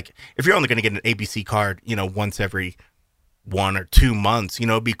 Like if you're only going to get an ABC card, once every 1 or 2 months,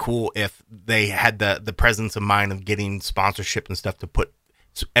 it'd be cool if they had the presence of mind of getting sponsorship and stuff to put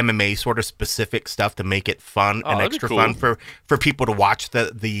MMA sort of specific stuff to make it fun and extra fun for people to watch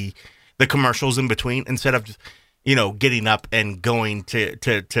the commercials in between instead of just, getting up and going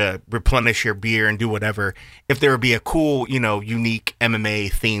to replenish your beer and do whatever. If there would be a cool, unique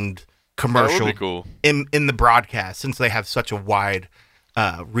MMA themed commercial cool. in the broadcast, since they have such a wide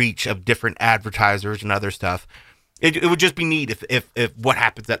reach of different advertisers and other stuff. It would just be neat if what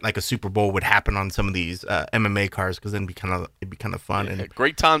happens at like a Super Bowl would happen on some of these MMA cards, because then it'd be kind of fun. Yeah, and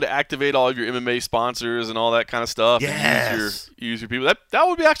great time to activate all of your MMA sponsors and all that kind of stuff. Yes. And use your people. That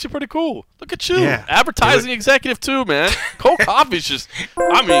would be actually pretty cool. Look at you, advertising executive too, man. Cold Coffee's just,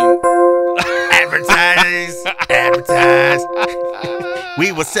 I mean, advertise.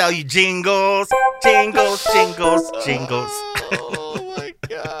 We will sell you jingles. Oh my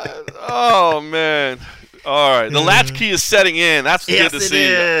God. Oh man. All right, the latchkey is setting in. That's good to see.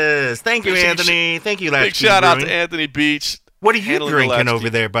 Yes, it is. Thank you, Anthony. Thank you, Latchkey. Big shout out to Anthony Beach. What are you drinking over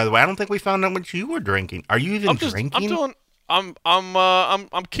there, by the way? I don't think we found out what you were drinking. Are you even drinking? I'm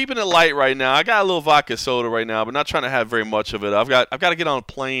keeping it light right now. I got a little vodka soda right now, but not trying to have very much of it. I've got to get on a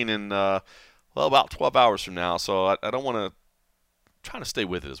plane in about 12 hours from now, so I don't want to. I'm trying to stay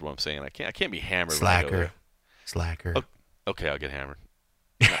with it is what I'm saying. I can't be hammered. Slacker. Okay, I'll get hammered.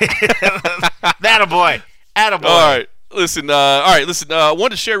 Attaboy. All right. Listen. I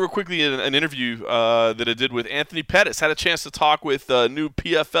wanted to share real quickly an interview that I did with Anthony Pettis. Had a chance to talk with new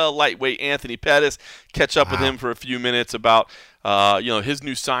PFL lightweight Anthony Pettis. Catch up with him for a few minutes about his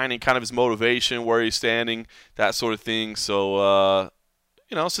new signing, kind of his motivation, where he's standing, that sort of thing. So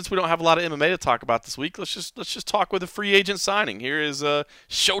since we don't have a lot of MMA to talk about this week, let's just talk with a free agent signing. Here is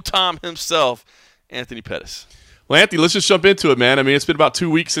Showtime himself, Anthony Pettis. Well, Anthony, let's just jump into it, man. I mean, it's been about 2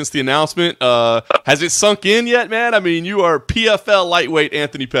 weeks since the announcement. Has it sunk in yet, man? I mean, you are PFL lightweight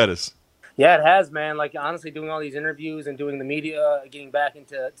Anthony Pettis. Yeah, it has, man. Like, honestly, doing all these interviews and doing the media, getting back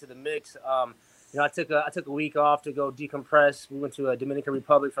into the mix. I took a week off to go decompress. We went to Dominican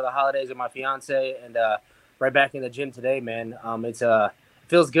Republic for the holidays with my fiance, and right back in the gym today, man. It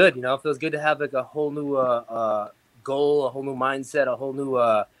feels good, It feels good to have like a whole new goal, a whole new mindset, a whole new,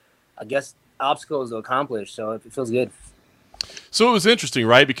 obstacles to accomplish. So it feels good. So it was interesting,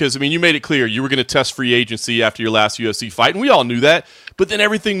 right? Because, I mean, you made it clear you were going to test free agency after your last UFC fight, and we all knew that. But then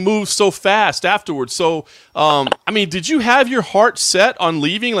everything moved so fast afterwards. So, did you have your heart set on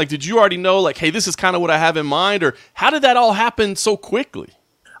leaving? Like, did you already know, like, hey, this is kind of what I have in mind? Or how did that all happen so quickly?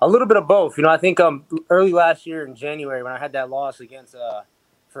 A little bit of both. I think early last year in January when I had that loss against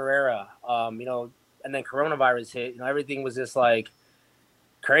Ferreira, and then coronavirus hit, everything was just like,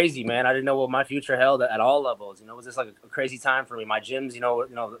 crazy, man. I didn't know what my future held at all levels. It was just like a crazy time for me. My gyms,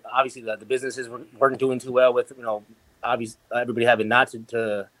 obviously the businesses weren't doing too well with, obviously everybody having not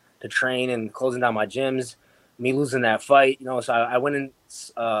to train and closing down my gyms, me losing that fight, so I went and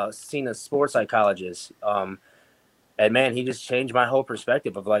seen a sports psychologist. And man, he just changed my whole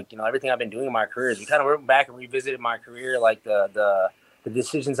perspective of everything I've been doing in my career. We kind of went back and revisited my career, like the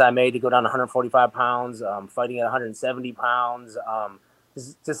decisions I made to go down to 145 pounds, fighting at 170 pounds,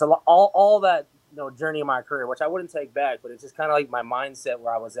 just all that journey of my career, which I wouldn't take back, but it's just kind of like my mindset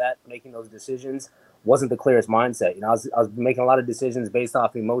where I was at making those decisions wasn't the clearest mindset. I was making a lot of decisions based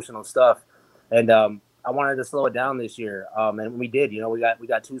off emotional stuff, and I wanted to slow it down this year, and we did. We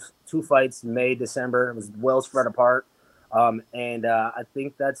got two fights in May, December. It was well spread apart, and I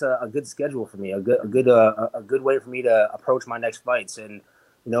think that's a good schedule for me, a good way for me to approach my next fights. And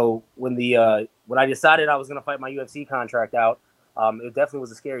when I decided I was going to fight my UFC contract out, it definitely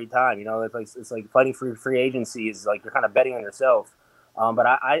was a scary time. It's like fighting for free agency is like you're kind of betting on yourself. But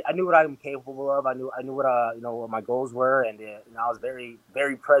I knew what I'm capable of. I knew what what my goals were, and I was very,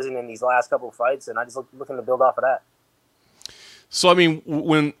 very present in these last couple of fights, and I just looking to build off of that. So, I mean,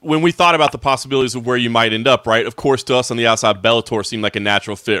 when we thought about the possibilities of where you might end up, right, of course, to us on the outside, Bellator seemed like a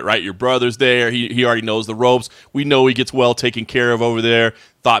natural fit, right? Your brother's there. He already knows the ropes. We know he gets well taken care of over there.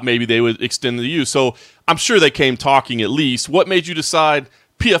 Thought maybe they would extend to you. So I'm sure they came talking at least. What made you decide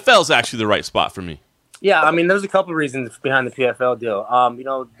PFL is actually the right spot for me? Yeah, I mean, there's a couple of reasons behind the PFL deal.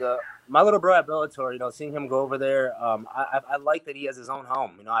 My little bro at Bellator, seeing him go over there, I like that he has his own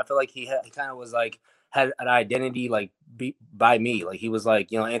home. I feel like he kind of was like had an identity by me. Like he was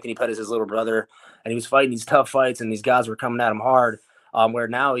like, Anthony Pettis, his little brother, and he was fighting these tough fights, and these guys were coming at him hard. Where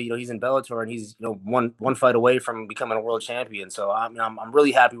now, he's in Bellator and he's one fight away from becoming a world champion. So I'm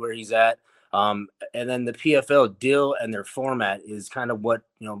really happy where he's at. And then the PFL deal and their format is kind of what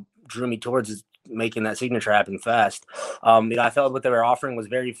drew me towards making that signature happen fast. I felt what they were offering was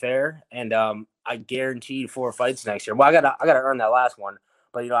very fair, and I guaranteed 4 fights next year. Well, I gotta earn that last one,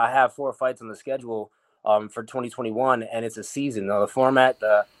 but I have 4 fights on the schedule for 2021, and it's a season. The format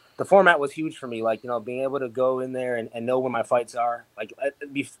was huge for me. Like being able to go in there and know where my fights are. Like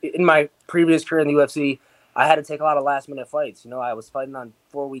in my previous career in the UFC, I had to take a lot of last minute fights. I was fighting on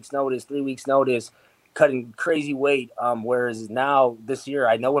 4 weeks notice, 3 weeks notice, cutting crazy weight. Whereas now this year,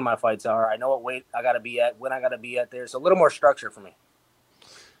 I know when my fights are. I know what weight I got to be at, when I got to be at there. So a little more structure for me.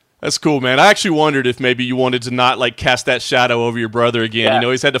 That's cool, man. I actually wondered if maybe you wanted to not cast that shadow over your brother again. Yeah.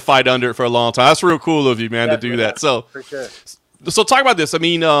 He's had to fight under it for a long time. That's real cool of you, man, to do that. So, for sure. So talk about this. I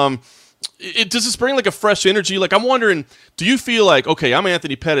mean, does this bring a fresh energy? I'm wondering, do you feel like, okay, I'm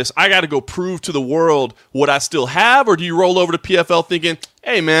Anthony Pettis, I got to go prove to the world what I still have, or do you roll over to PFL thinking,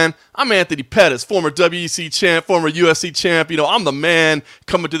 hey, man, I'm Anthony Pettis, former WEC champ, former UFC champ, I'm the man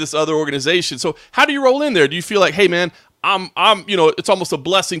coming to this other organization. So how do you roll in there? Do you feel like, hey, man, I'm it's almost a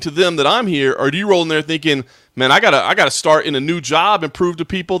blessing to them that I'm here, or do you roll in there thinking, man, I gotta start in a new job and prove to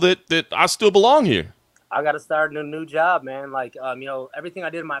people that I still belong here? I got to start in a new job, man. Everything I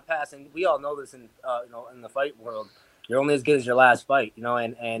did in my past, and we all know this in the fight world, you're only as good as your last fight, and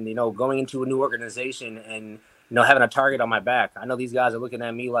going into a new organization and, having a target on my back. I know these guys are looking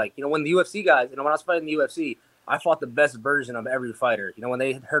at me like, when the UFC guys, when I was fighting the UFC, I fought the best version of every fighter. When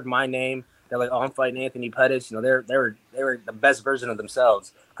they heard my name, they're like, oh, I'm fighting Anthony Pettis. They were the best version of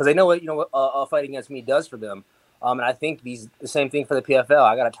themselves because they know what, a fight against me does for them. And I think the same thing for the PFL.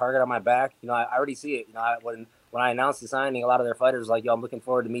 I got a target on my back. I already see it. When I announced the signing, a lot of their fighters were like, yo, I'm looking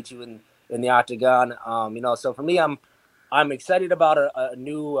forward to meet you in the octagon. So for me, I'm excited about a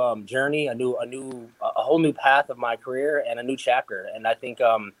new journey, a whole new path of my career and a new chapter. And I think,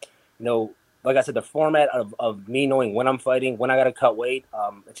 like I said, the format of me knowing when I'm fighting, when I got to cut weight,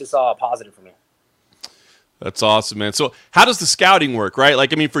 it's just all positive for me. That's awesome, man. So how does the scouting work, right?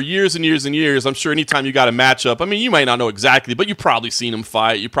 For years and years and years, I'm sure anytime you got a matchup, you might not know exactly, but you've probably seen them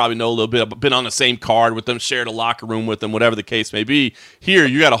fight. You probably know a little bit, been on the same card with them, shared a locker room with them, whatever the case may be. Here,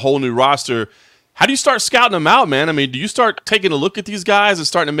 you got a whole new roster. How do you start scouting them out, man? Do you start taking a look at these guys and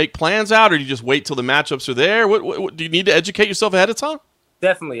starting to make plans out, or do you just wait till the matchups are there? What do you need to educate yourself ahead of time?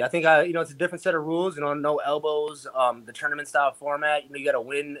 Definitely. I think, it's a different set of rules, no elbows, the tournament style format. You got to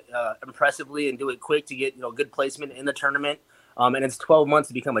win impressively and do it quick to get, good placement in the tournament. And it's 12 months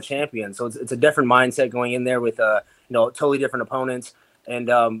to become a champion. So it's a different mindset going in there with, totally different opponents.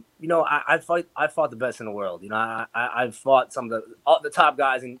 And, I fought the best in the world. I've fought some of the top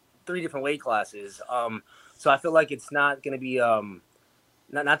guys in 3 different weight classes. So I feel like it's not going to be,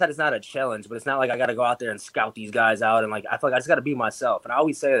 not that it's not a challenge, but it's not like I got to go out there and scout these guys out. And I feel like I just got to be myself. And I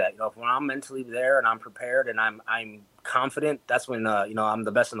always say that, when I'm mentally there and I'm prepared and I'm confident, that's when, I'm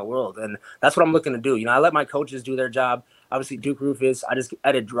the best in the world. And that's what I'm looking to do. I let my coaches do their job. Obviously Duke Rufus, I just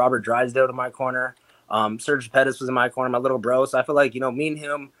added Robert Drysdale to my corner. Serge Pettis was in my corner, my little bro. So I feel like, me and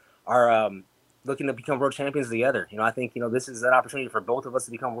him are, looking to become world champions together. I think, this is an opportunity for both of us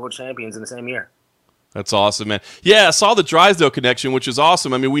to become world champions in the same year. That's awesome, man. Yeah, I saw the Drysdale connection, which is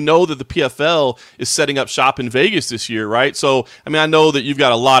awesome. I mean, we know that the PFL is setting up shop in Vegas this year, right? So, I mean, I know that you've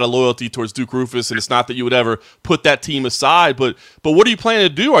got a lot of loyalty towards Duke Rufus, and it's not that you would ever put that team aside. But what are you planning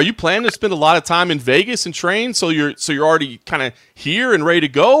to do? Are you planning to spend a lot of time in Vegas and train so you're already kind of here and ready to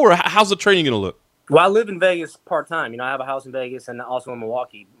go, or how's the training going to look? Well, I live in Vegas part-time. I have a house in Vegas and also in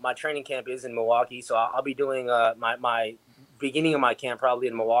Milwaukee. My training camp is in Milwaukee, so I'll be doing my beginning of my camp probably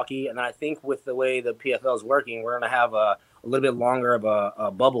in Milwaukee. And then I think with the way the PFL is working, we're going to have a little bit longer of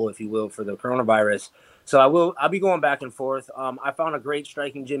a bubble, if you will, for the coronavirus. So I'll be going back and forth. I found a great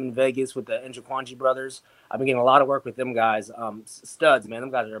striking gym in Vegas with the Njokwanje brothers. I've been getting a lot of work with them guys. Studs, man.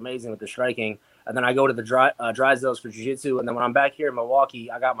 Them guys are amazing with the striking. And then I go to the Drysdales for jiu-jitsu. And then when I'm back here in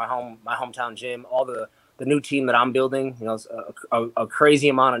Milwaukee, I got my hometown gym, all the new team that I'm building. It's a crazy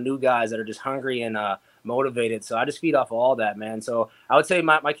amount of new guys that are just hungry and motivated. So I just feed off of all that, man. So I would say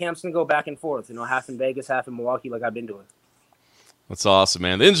my camp's going to go back and forth, half in Vegas, half in Milwaukee, like I've been doing. That's awesome,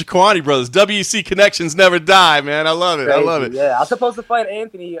 man. The Njokwanje brothers, WEC connections never die, man. I love it. Crazy. I love it. Yeah, I was supposed to fight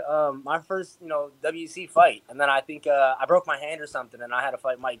Anthony, my first, WEC fight, and then I think I broke my hand or something, and I had to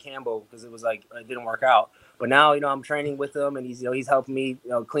fight Mike Campbell because it was like it didn't work out. But now, I'm training with him, and he's helping me,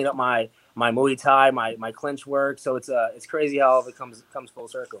 clean up my Muay Thai, my clinch work. So it's crazy how all of it comes full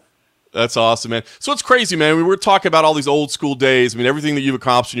circle. That's awesome, man. So it's crazy, man. We were talking about all these old school days. I mean, everything that you've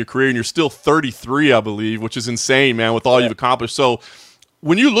accomplished in your career, and you're still 33, I believe, which is insane, man, with all you've accomplished. So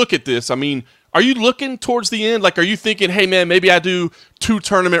when you look at this, I mean, are you looking towards the end? Like, are you thinking, hey, man, maybe I do 2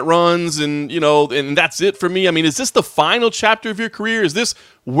 tournament runs and, and that's it for me? I mean, is this the final chapter of your career? Is this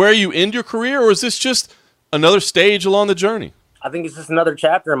where you end your career, or is this just another stage along the journey? I think it's just another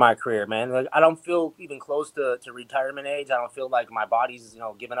chapter in my career, man. Like, I don't feel even close to retirement age. I don't feel like my body's,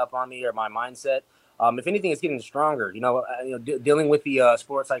 giving up on me or my mindset. If anything, it's getting stronger. Dealing with the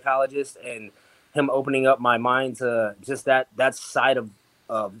sports psychologist and him opening up my mind to just that side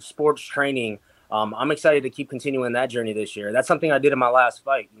of sports training. I'm excited to keep continuing that journey this year. That's something I did in my last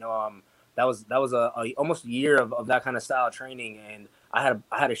fight. That was almost a year of that kind of style of training, and I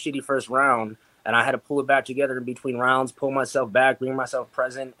had a shitty first round. And I had to pull it back together in between rounds, pull myself back, bring myself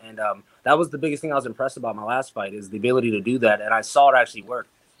present. And that was the biggest thing I was impressed about my last fight, is the ability to do that. And I saw it actually work.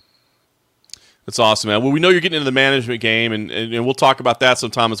 That's awesome, man. Well, we know you're getting into the management game, and we'll talk about that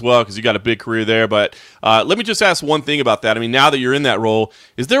sometime as well because you got a big career there. But let me just ask one thing about that. I mean, now that you're in that role,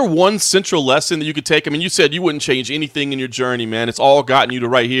 is there one central lesson that you could take? I mean, you said you wouldn't change anything in your journey, man. It's all gotten you to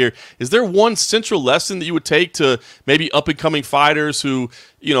right here. Is there one central lesson that you would take to maybe up-and-coming fighters who,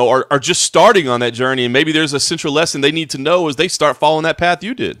 are just starting on that journey, and maybe there's a central lesson they need to know as they start following that path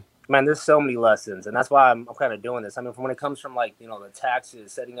you did? Man, there's so many lessons, and that's why I'm kind of doing this. I mean, when it comes from the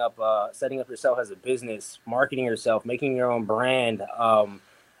taxes, setting up yourself as a business, marketing yourself, making your own brand, and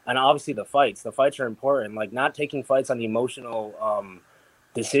obviously the fights. The fights are important. Like, not taking fights on the emotional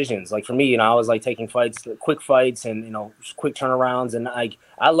decisions. Like, for me, I was taking fights, quick fights, and quick turnarounds, and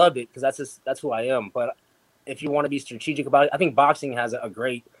I loved it because that's who I am. But if you want to be strategic about it, I think boxing has a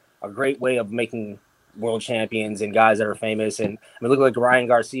great way of making world champions and guys that are famous. And I mean, look like Ryan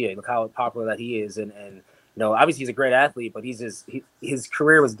Garcia, look how popular that he is. And obviously he's a great athlete, but his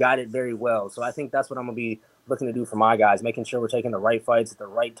career was guided very well. So I think that's what I'm going to be looking to do for my guys, making sure we're taking the right fights at the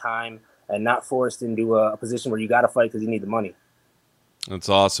right time and not forced into a position where you got to fight because you need the money. That's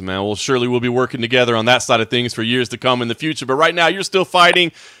awesome, man. Well, surely we'll be working together on that side of things for years to come in the future. But right now you're still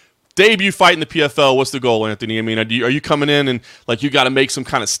fighting. Debut fight in the PFL, what's the goal, Anthony? I mean, are you coming in and you got to make some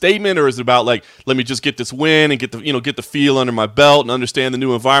kind of statement, or is it about let me just get this win and get the feel under my belt and understand the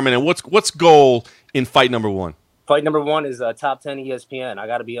new environment? And what's goal in fight number 1? Fight number 1 is top 10 ESPN. I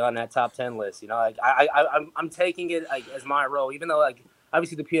got to be on that top 10 list. I'm taking it as my role, even though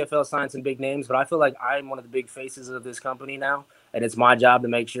obviously the PFL signed some big names, but I feel like I'm one of the big faces of this company now, and it's my job to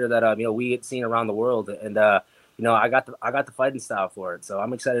make sure that we get seen around the world. And I got the fighting style for it, so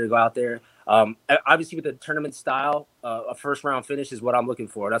I'm excited to go out there. Obviously, with the tournament style, a first round finish is what I'm looking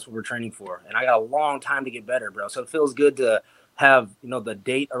for. That's what we're training for, and I got a long time to get better, bro. So it feels good to have the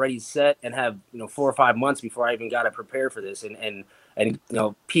date already set and have 4 or 5 months before I even got to prepare for this and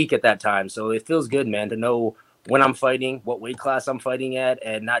peak at that time. So it feels good, man, to know when I'm fighting, what weight class I'm fighting at,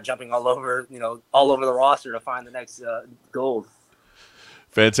 and not jumping all over the roster to find the next gold.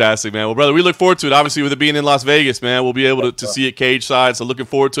 Fantastic, man. Well, brother, we look forward to it. Obviously, with it being in Las Vegas, man, we'll be able to see it cage side. So looking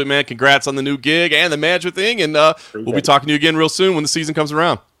forward to it, man. Congrats on the new gig and the management thing. And we'll be talking to you again real soon when the season comes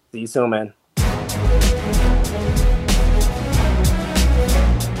around. See you soon, man.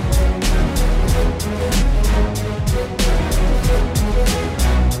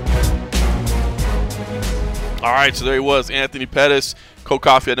 All right, so there he was, Anthony Pettis. Cold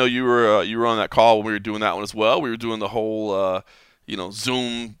Coffee, I know you were on that call when we were doing that one as well. We were doing the whole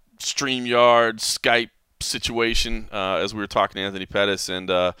Zoom, StreamYard, Skype situation as we were talking to Anthony Pettis, and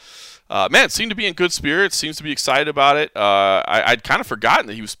man, seemed to be in good spirits. Seems to be excited about it. I'd kind of forgotten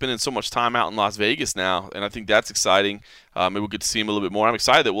that he was spending so much time out in Las Vegas now, and I think that's exciting. Maybe we'll get to see him a little bit more. I'm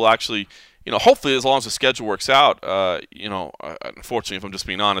excited that we'll actually, hopefully as long as the schedule works out, unfortunately, if I'm just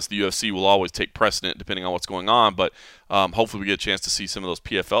being honest, the UFC will always take precedent depending on what's going on, but hopefully we get a chance to see some of those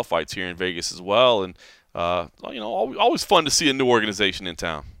PFL fights here in Vegas as well, and always fun to see a new organization in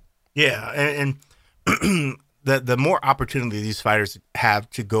town. Yeah, and the more opportunity these fighters have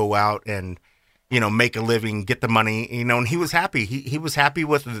to go out and make a living, get the money, and he was happy. He was happy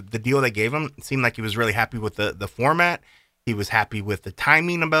with the deal they gave him. It seemed like he was really happy with the format. He was happy with the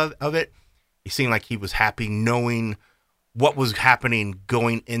timing of it. He seemed like he was happy knowing what was happening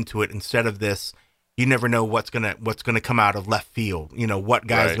going into it, instead of this, you never know what's gonna come out of left field. What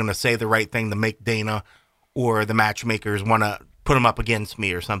guy's gonna say the right thing to make Dana or the matchmakers want to put him up against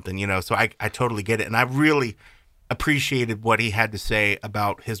me or something. So I totally get it, and I really appreciated what he had to say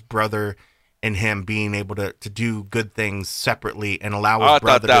about his brother and him being able to do good things separately and allow his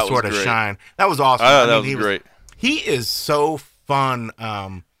brother to sort of shine. That was awesome. That was great. He is so fun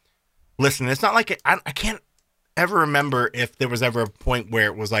listening. It's not like I can't ever remember if there was ever a point where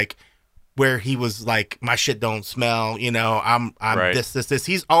it was like, where he was like, my shit don't smell, I'm right. this.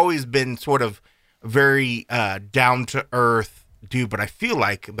 He's always been sort of very down to earth dude, but I feel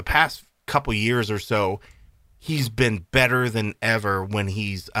like the past couple years or so, he's been better than ever when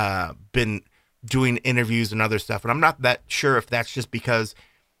he's been doing interviews and other stuff. And I'm not that sure if that's just because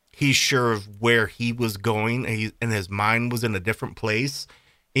he's sure of where he was going and his mind was in a different place.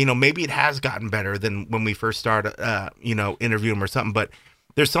 Maybe it has gotten better than when we first started, interviewing him or something, but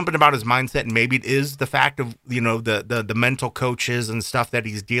there's something about his mindset, and maybe it is the fact of, the mental coaches and stuff that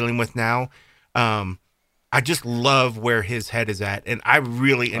he's dealing with now. I just love where his head is at, and I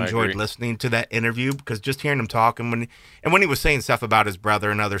really enjoyed listening to that interview, because just hearing him talk, and when he was saying stuff about his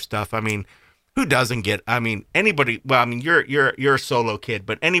brother and other stuff, I mean, who doesn't get? I mean, anybody. Well, I mean, you're a solo kid,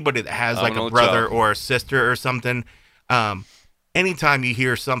 but anybody that has like a brother or a sister or something, anytime you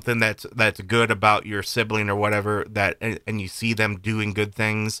hear something that's good about your sibling or whatever, and you see them doing good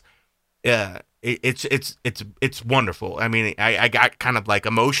things, it's wonderful. I mean, I got kind of like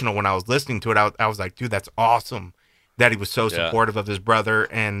emotional when I was listening to it. I was like, dude, that's awesome that he was so supportive of his brother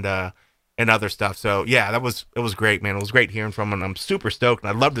and other stuff. So yeah, it was great, man. It was great hearing from him. I'm super stoked, and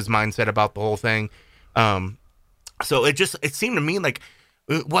I loved his mindset about the whole thing. So it seemed to me like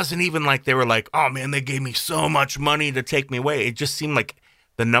it wasn't even like they were like, oh man, they gave me so much money to take me away. It just seemed like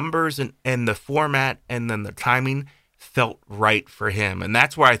the numbers and the format and then the timing felt right for him, and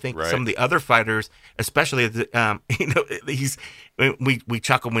that's where I think some of the other fighters, especially we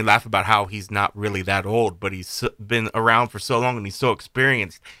chuckle and we laugh about how he's not really that old, but he's been around for so long and he's so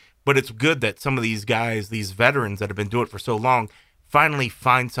experienced. But it's good that some of these guys, these veterans that have been doing it for so long, finally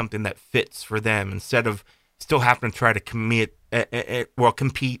find something that fits for them, instead of still having to try to compete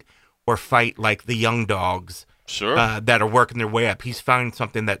or fight like the young dogs that are working their way up. He's found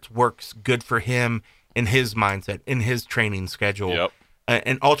something that works good for him in his mindset, in his training schedule. Yep.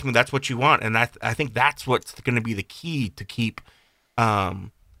 And ultimately, that's what you want. And I think that's what's going to be the key to keep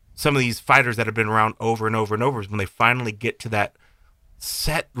some of these fighters that have been around over and over and over, is when they finally get to that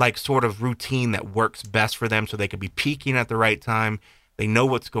set, like, sort of routine that works best for them, so they can be peaking at the right time. They know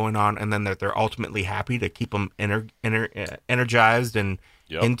what's going on, and then they're ultimately happy to keep them energized and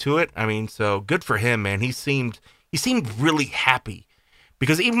into it. I mean, so good for him, man. He seemed really happy.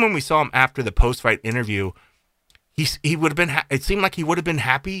 Because even when we saw him after the post-fight interview, he would have been. It seemed like he would have been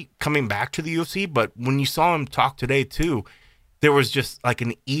happy coming back to the UFC. But when you saw him talk today too, there was just like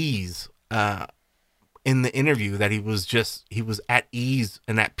an ease in the interview, that he was at ease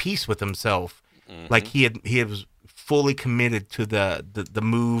and at peace with himself. Mm-hmm. Like he was fully committed to the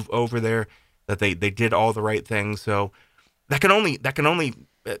move over there. That they did all the right things. So that can only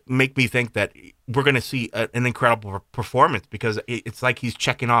make me think that we're going to see an incredible performance, because it's like he's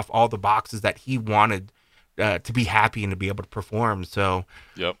checking off all the boxes that he wanted to be happy and to be able to perform. So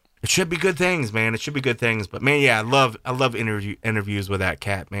it should be good things, man. It should be good things. But man, yeah, I love interviews with that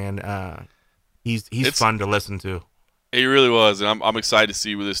cat, man. He's fun to listen to. He really was, and I'm excited to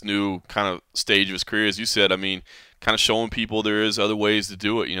see with this new kind of stage of his career, as you said. I mean, kind of showing people there is other ways to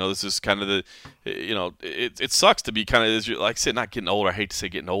do it. This is kind of it sucks to be kind of, like I said, not getting older. I hate to say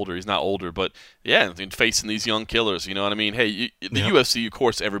getting older. He's not older, but yeah, facing these young killers. You know what I mean? Hey, the UFC, of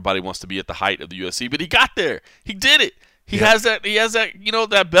course, everybody wants to be at the height of the UFC, but he got there. He did it. He has that,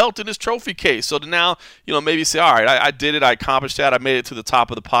 that belt in his trophy case. So to now, maybe say, all right, I did it. I accomplished that. I made it to the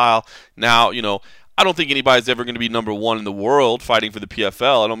top of the pile. Now, I don't think anybody's ever going to be number one in the world fighting for the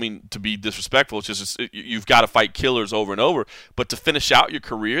PFL. I don't mean to be disrespectful. It's just you've got to fight killers over and over. But to finish out your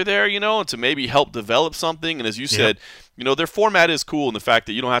career there, and to maybe help develop something. And as you said, their format is cool in the fact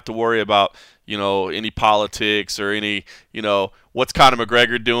that you don't have to worry about, any politics or any, what's Conor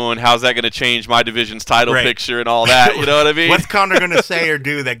McGregor doing? How's that going to change my division's title picture and all that? You know what I mean? What's Conor going to say or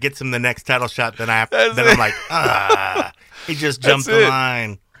do that gets him the next title shot? Then I'm like, he just jumped the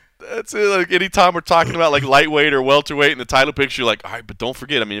line. That's it. Like anytime we're talking about like lightweight or welterweight in the title picture, like, all right, but don't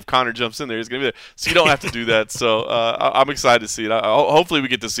forget. I mean, if Conor jumps in there, he's gonna be there. So you don't have to do that. So I'm excited to see it. Hopefully, we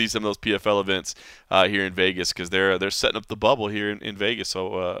get to see some of those PFL events here in Vegas because they're setting up the bubble here in Vegas.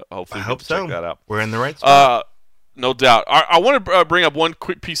 So hopefully, we get to check that out. We're in the right spot. No doubt. I want to bring up one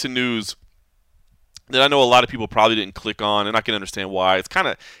quick piece of news that I know a lot of people probably didn't click on, and I can understand why.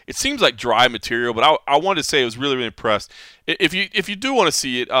 It seems like dry material, but I wanted to say I was really, really impressed. If you do want to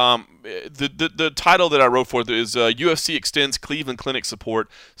see it, the title that I wrote for it is UFC extends Cleveland Clinic support.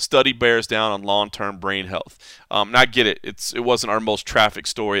 Study bears down on long-term brain health. Now I get it. It wasn't our most trafficked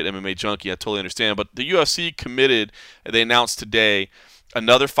story at MMA Junkie. I totally understand. But the UFC committed. They announced today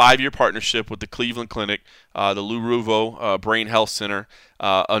another 5-year partnership with the Cleveland Clinic, the Lou Ruvo Brain Health Center,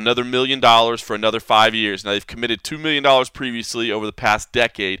 another $1 million for another 5 years. Now, they've committed $2 million previously over the past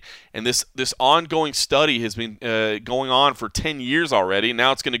decade, and this ongoing study has been going on for 10 years already.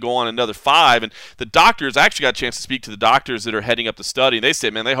 Now it's going to go on another 5, and the doctors, I actually got a chance to speak to the doctors that are heading up the study, and they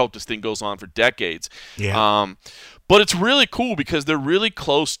said, man, they hope this thing goes on for decades. Yeah. But it's really cool because they're really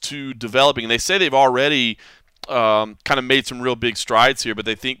close to developing, and they say they've already kind of made some real big strides here, but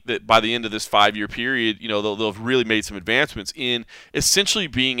they think that by the end of this 5-year period, they'll have really made some advancements in essentially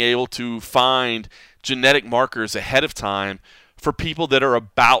being able to find genetic markers ahead of time for people that are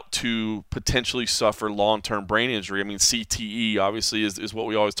about to potentially suffer long-term brain injury. I mean, CTE obviously is what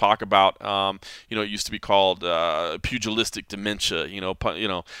we always talk about. It used to be called pugilistic dementia.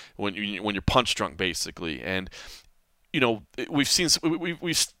 When you're punch drunk, basically, and we've seen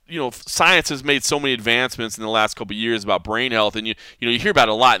science has made so many advancements in the last couple of years about brain health, and you hear about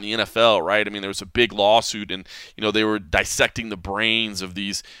it a lot in the NFL, right? I mean, there was a big lawsuit, and they were dissecting the brains of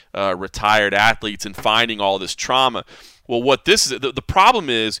these retired athletes and finding all this trauma. Well, what this is, the problem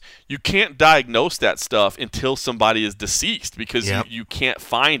is you can't diagnose that stuff until somebody is deceased because you can't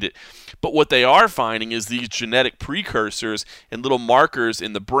find it. But what they are finding is these genetic precursors and little markers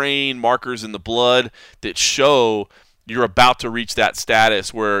in the brain, markers in the blood that show you're about to reach that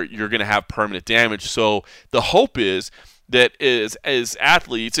status where you're going to have permanent damage. So the hope is that as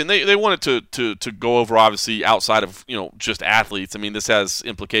athletes, and they wanted to go over obviously outside of just athletes. I mean, this has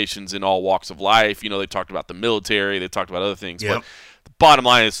implications in all walks of life. They talked about the military, they talked about other things. But the bottom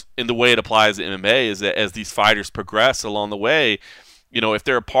line is, in the way it applies to MMA, is that as these fighters progress along the way, if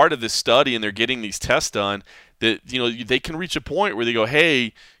they're a part of this study and they're getting these tests done, that they can reach a point where they go,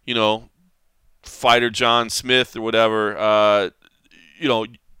 hey, fighter John Smith or whatever,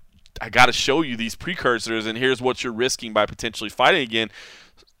 I got to show you these precursors, and here's what you're risking by potentially fighting again,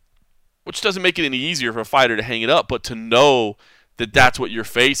 which doesn't make it any easier for a fighter to hang it up, but to know that that's what you're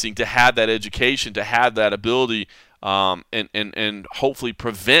facing, to have that education, to have that ability, and hopefully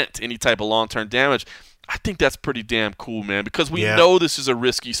prevent any type of long-term damage. I think that's pretty damn cool, man, because we know this is a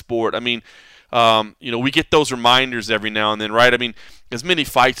risky sport. I mean, we get those reminders every now and then, right? I mean, as many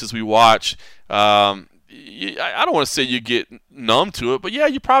fights as we watch, I don't want to say you get numb to it, but yeah,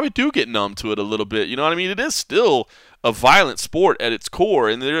 you probably do get numb to it a little bit. You know what I mean? It is still a violent sport at its core,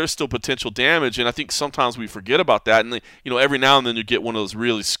 and there is still potential damage, and I think sometimes we forget about that. And every now and then you get one of those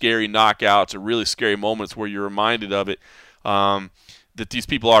really scary knockouts or really scary moments where you're reminded of it, that these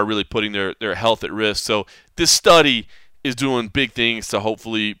people are really putting their health at risk. So this study is doing big things to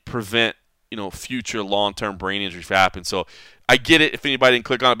hopefully prevent future long-term brain injuries happen. So I get it if anybody didn't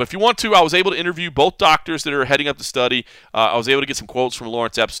click on it. But if you want to, I was able to interview both doctors that are heading up the study. I was able to get some quotes from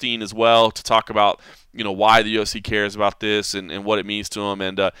Lawrence Epstein as well to talk about why the UFC cares about this and what it means to them.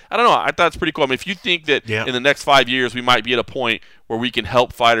 And I don't know. I thought it's pretty cool. I mean, if you think that in the next 5 years we might be at a point where we can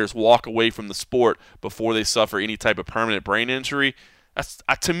help fighters walk away from the sport before they suffer any type of permanent brain injury,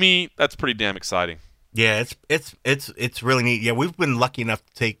 to me, that's pretty damn exciting. Yeah, it's really neat. Yeah, we've been lucky enough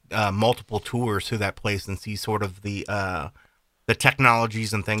to take multiple tours to that place and see sort of the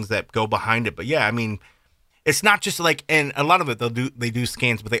technologies and things that go behind it. But yeah, I mean, it's not just like, and a lot of it they do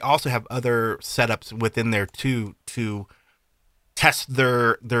scans, but they also have other setups within there to test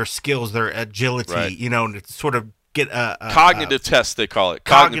their skills, their agility, right. To sort of get a cognitive test, they call it.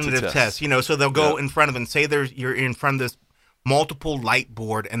 Cognitive test. So they'll go Yep. in front of and say you're in front of this multiple light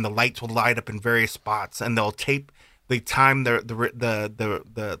board, and the lights will light up in various spots, and they'll tape the time the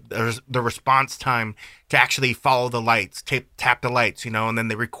response time to actually follow the lights, tap the lights, and then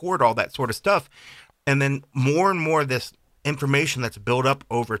they record all that sort of stuff, and then more and more of this information that's built up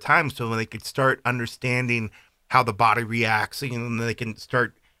over time, so when they could start understanding how the body reacts, and they can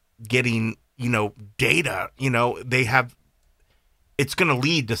start getting data. They have. It's going to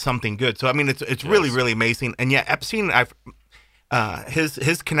lead to something good. So I mean, it's really really amazing. And yeah, Epstein,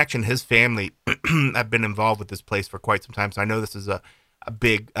 his connection, his family, I've been involved with this place for quite some time, so I know this is a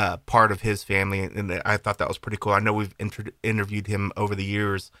big part of his family, and I thought that was pretty cool. I know we've interviewed him over the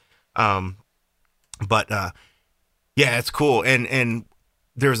years, but yeah, it's cool. And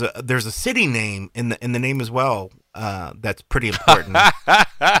there's a city name in the name as well. That's pretty important. What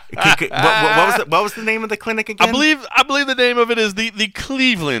was the name of the clinic again? I believe the name of it is the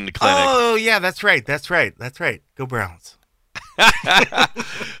Cleveland Clinic. Oh yeah, that's right. Go Browns. Way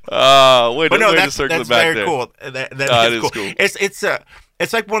to circle it back very there. Cool. That is cool.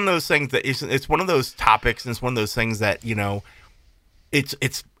 It's like one of those things that it's one of those topics, and it's one of those things that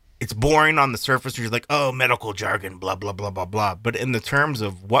it's boring on the surface. You're like, oh, medical jargon, blah blah blah blah blah. But in the terms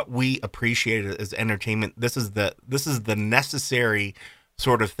of what we appreciate as entertainment, this is the necessary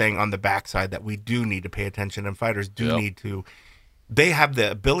sort of thing on the backside that we do need to pay attention, and fighters do need to. They have the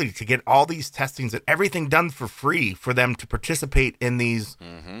ability to get all these testings and everything done for free for them to participate in these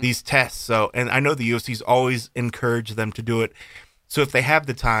tests. So, and I know the UFC's always encouraged them to do it. So if they have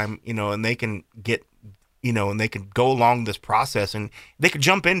the time, and they can get, and they can go along this process, and they could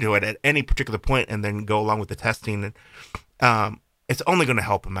jump into it at any particular point and then go along with the testing. And it's only going to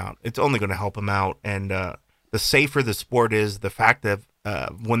help them out. And the safer the sport is, the fact that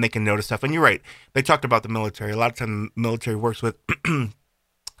when they can notice stuff. And you're right. They talked about the military. A lot of time the military works with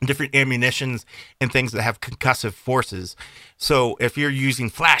different ammunitions and things that have concussive forces. So if you're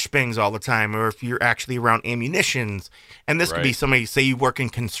using flashbangs all the time, or if you're actually around ammunitions, and this could be somebody, say you work in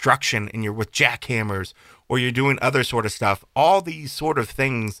construction and you're with jackhammers, or you're doing other sort of stuff, all these sort of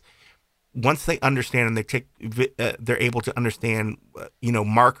things, once they understand and they're able to understand,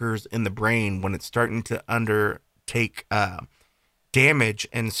 markers in the brain when it's starting to undertake damage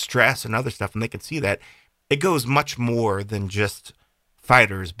and stress and other stuff, and they can see that, it goes much more than just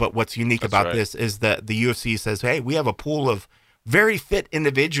fighters. But what's unique about this is that the UFC says, hey, we have a pool of very fit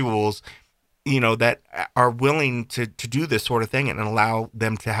individuals, that are willing to do this sort of thing, and allow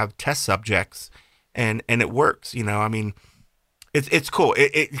them to have test subjects, and it works. I mean, it's cool.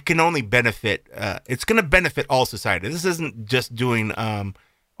 It can only benefit. It's going to benefit all society. This isn't just doing.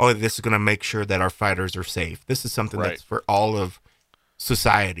 This is going to make sure that our fighters are safe. This is something that's for all of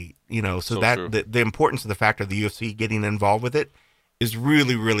society. So that the importance of the fact of the UFC getting involved with it is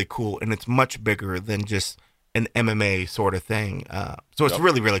really, really cool, and it's much bigger than just an MMA sort of thing. So it's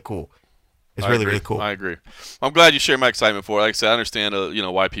really, really cool. It's really cool. I agree. I'm glad you shared my excitement for it. Like I said, I understand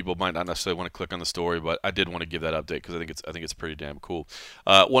why people might not necessarily want to click on the story, but I did want to give that update because I think it's pretty damn cool.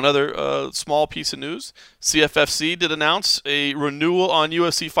 One other small piece of news: CFFC did announce a renewal on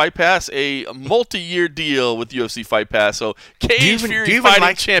UFC Fight Pass, a multi-year deal with UFC Fight Pass. So Cage Fury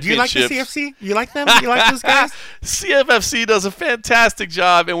Fighting Championships. Do you like the CFC? You like them? You like those guys? CFFC does a fantastic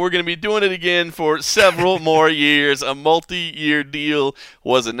job, and we're going to be doing it again for several more years. A multi-year deal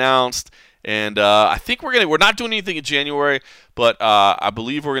was announced. And I think we're not doing anything in January, but I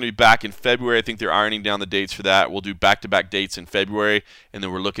believe we're going to be back in February. I think they're ironing down the dates for that. We'll do back-to-back dates in February, and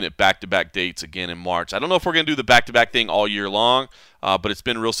then we're looking at back-to-back dates again in March. I don't know if we're going to do the back-to-back thing all year long, but it's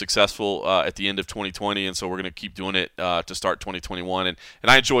been real successful at the end of 2020, and so we're going to keep doing it to start 2021. And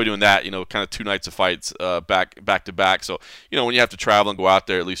I enjoy doing that, kind of 2 nights of fights back-to-back. So, when you have to travel and go out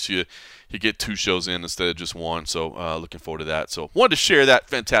there, at least you get 2 shows in instead of just 1. So looking forward to that. So wanted to share that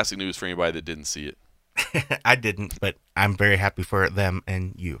fantastic news for anybody that didn't see it. I didn't, but I'm very happy for them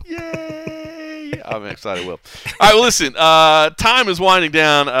and you. Yay! I'm excited. All right, well, listen, time is winding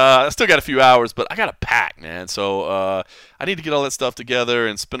down. I still got a few hours, but I got to pack, man. So I need to get all that stuff together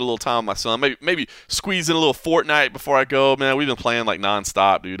and spend a little time with my son. Maybe squeeze in a little Fortnite before I go. Man, we've been playing like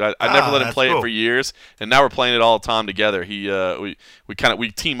nonstop, dude. I never let him play it for years, and now we're playing it all the time together. We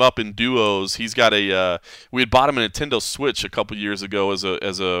team up in duos. He's got we had bought him a Nintendo Switch a couple years ago as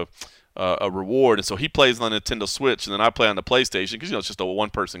a reward, and so he plays on the Nintendo Switch, and then I play on the PlayStation because it's just a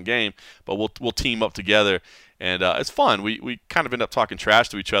one-person game. But we'll team up together, and it's fun. We kind of end up talking trash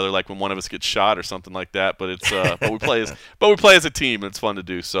to each other, like when one of us gets shot or something like that. But it's but we play as a team, and it's fun to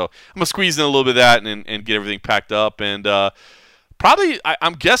do. So I'm gonna squeeze in a little bit of that and get everything packed up. And probably,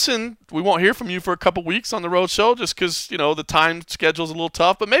 I'm guessing we won't hear from you for a couple weeks on the road show just because, the time schedule's a little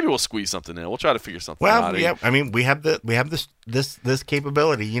tough, but maybe we'll squeeze something in. We'll try to figure something out. Well, yeah, I mean, we have this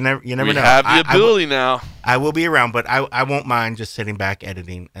capability. You never know. We have the ability now. I will be around, but I won't mind just sitting back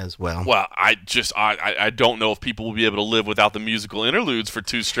editing as well. Well, I don't know if people will be able to live without the musical interludes for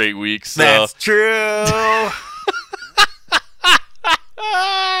 2 straight weeks. So. That's true.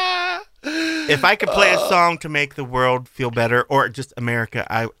 If I could play a song to make the world feel better, or just America,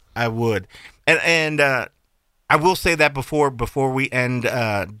 I would. And I will say that before we end,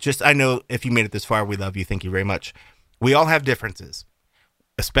 I know if you made it this far, we love you. Thank you very much. We all have differences,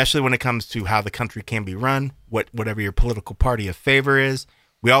 especially when it comes to how the country can be run, whatever your political party of favor is.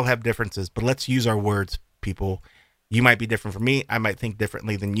 We all have differences, but let's use our words, people. You might be different from me. I might think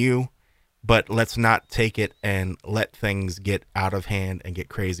differently than you. But let's not take it and let things get out of hand and get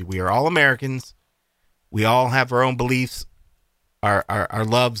crazy. We are all Americans. We all have our own beliefs, our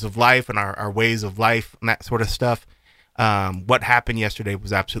loves of life and our ways of life and that sort of stuff. What happened yesterday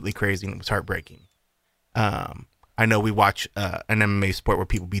was absolutely crazy and it was heartbreaking. I know we watch an MMA sport where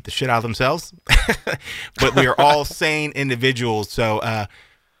people beat the shit out of themselves, but we are all sane individuals. So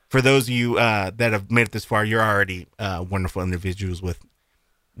for those of you that have made it this far, you're already wonderful individuals with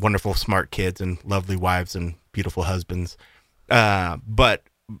wonderful, smart kids and lovely wives and beautiful husbands. But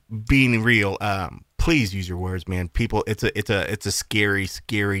being real, please use your words, man. People, it's a scary,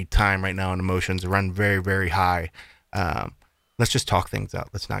 scary time right now, and emotions run very, very high. Let's just talk things out.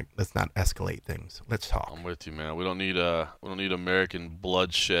 Let's not escalate things. Let's talk. I'm with you, man. We don't need American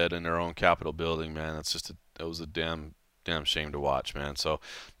bloodshed in their own Capitol building, man. That was a damn shame to watch, man. So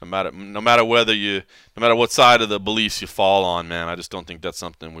no matter what side of the beliefs you fall on, man, I just don't think that's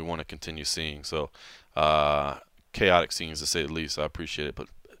something we want to continue seeing. So chaotic scenes, to say the least. I appreciate it, but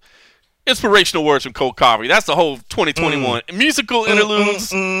inspirational words from Cold Coffee. That's the whole 2021 musical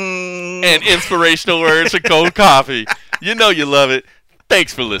interludes and inspirational words from Cold Coffee. You know you love it.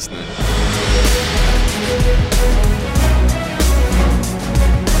 Thanks for listening.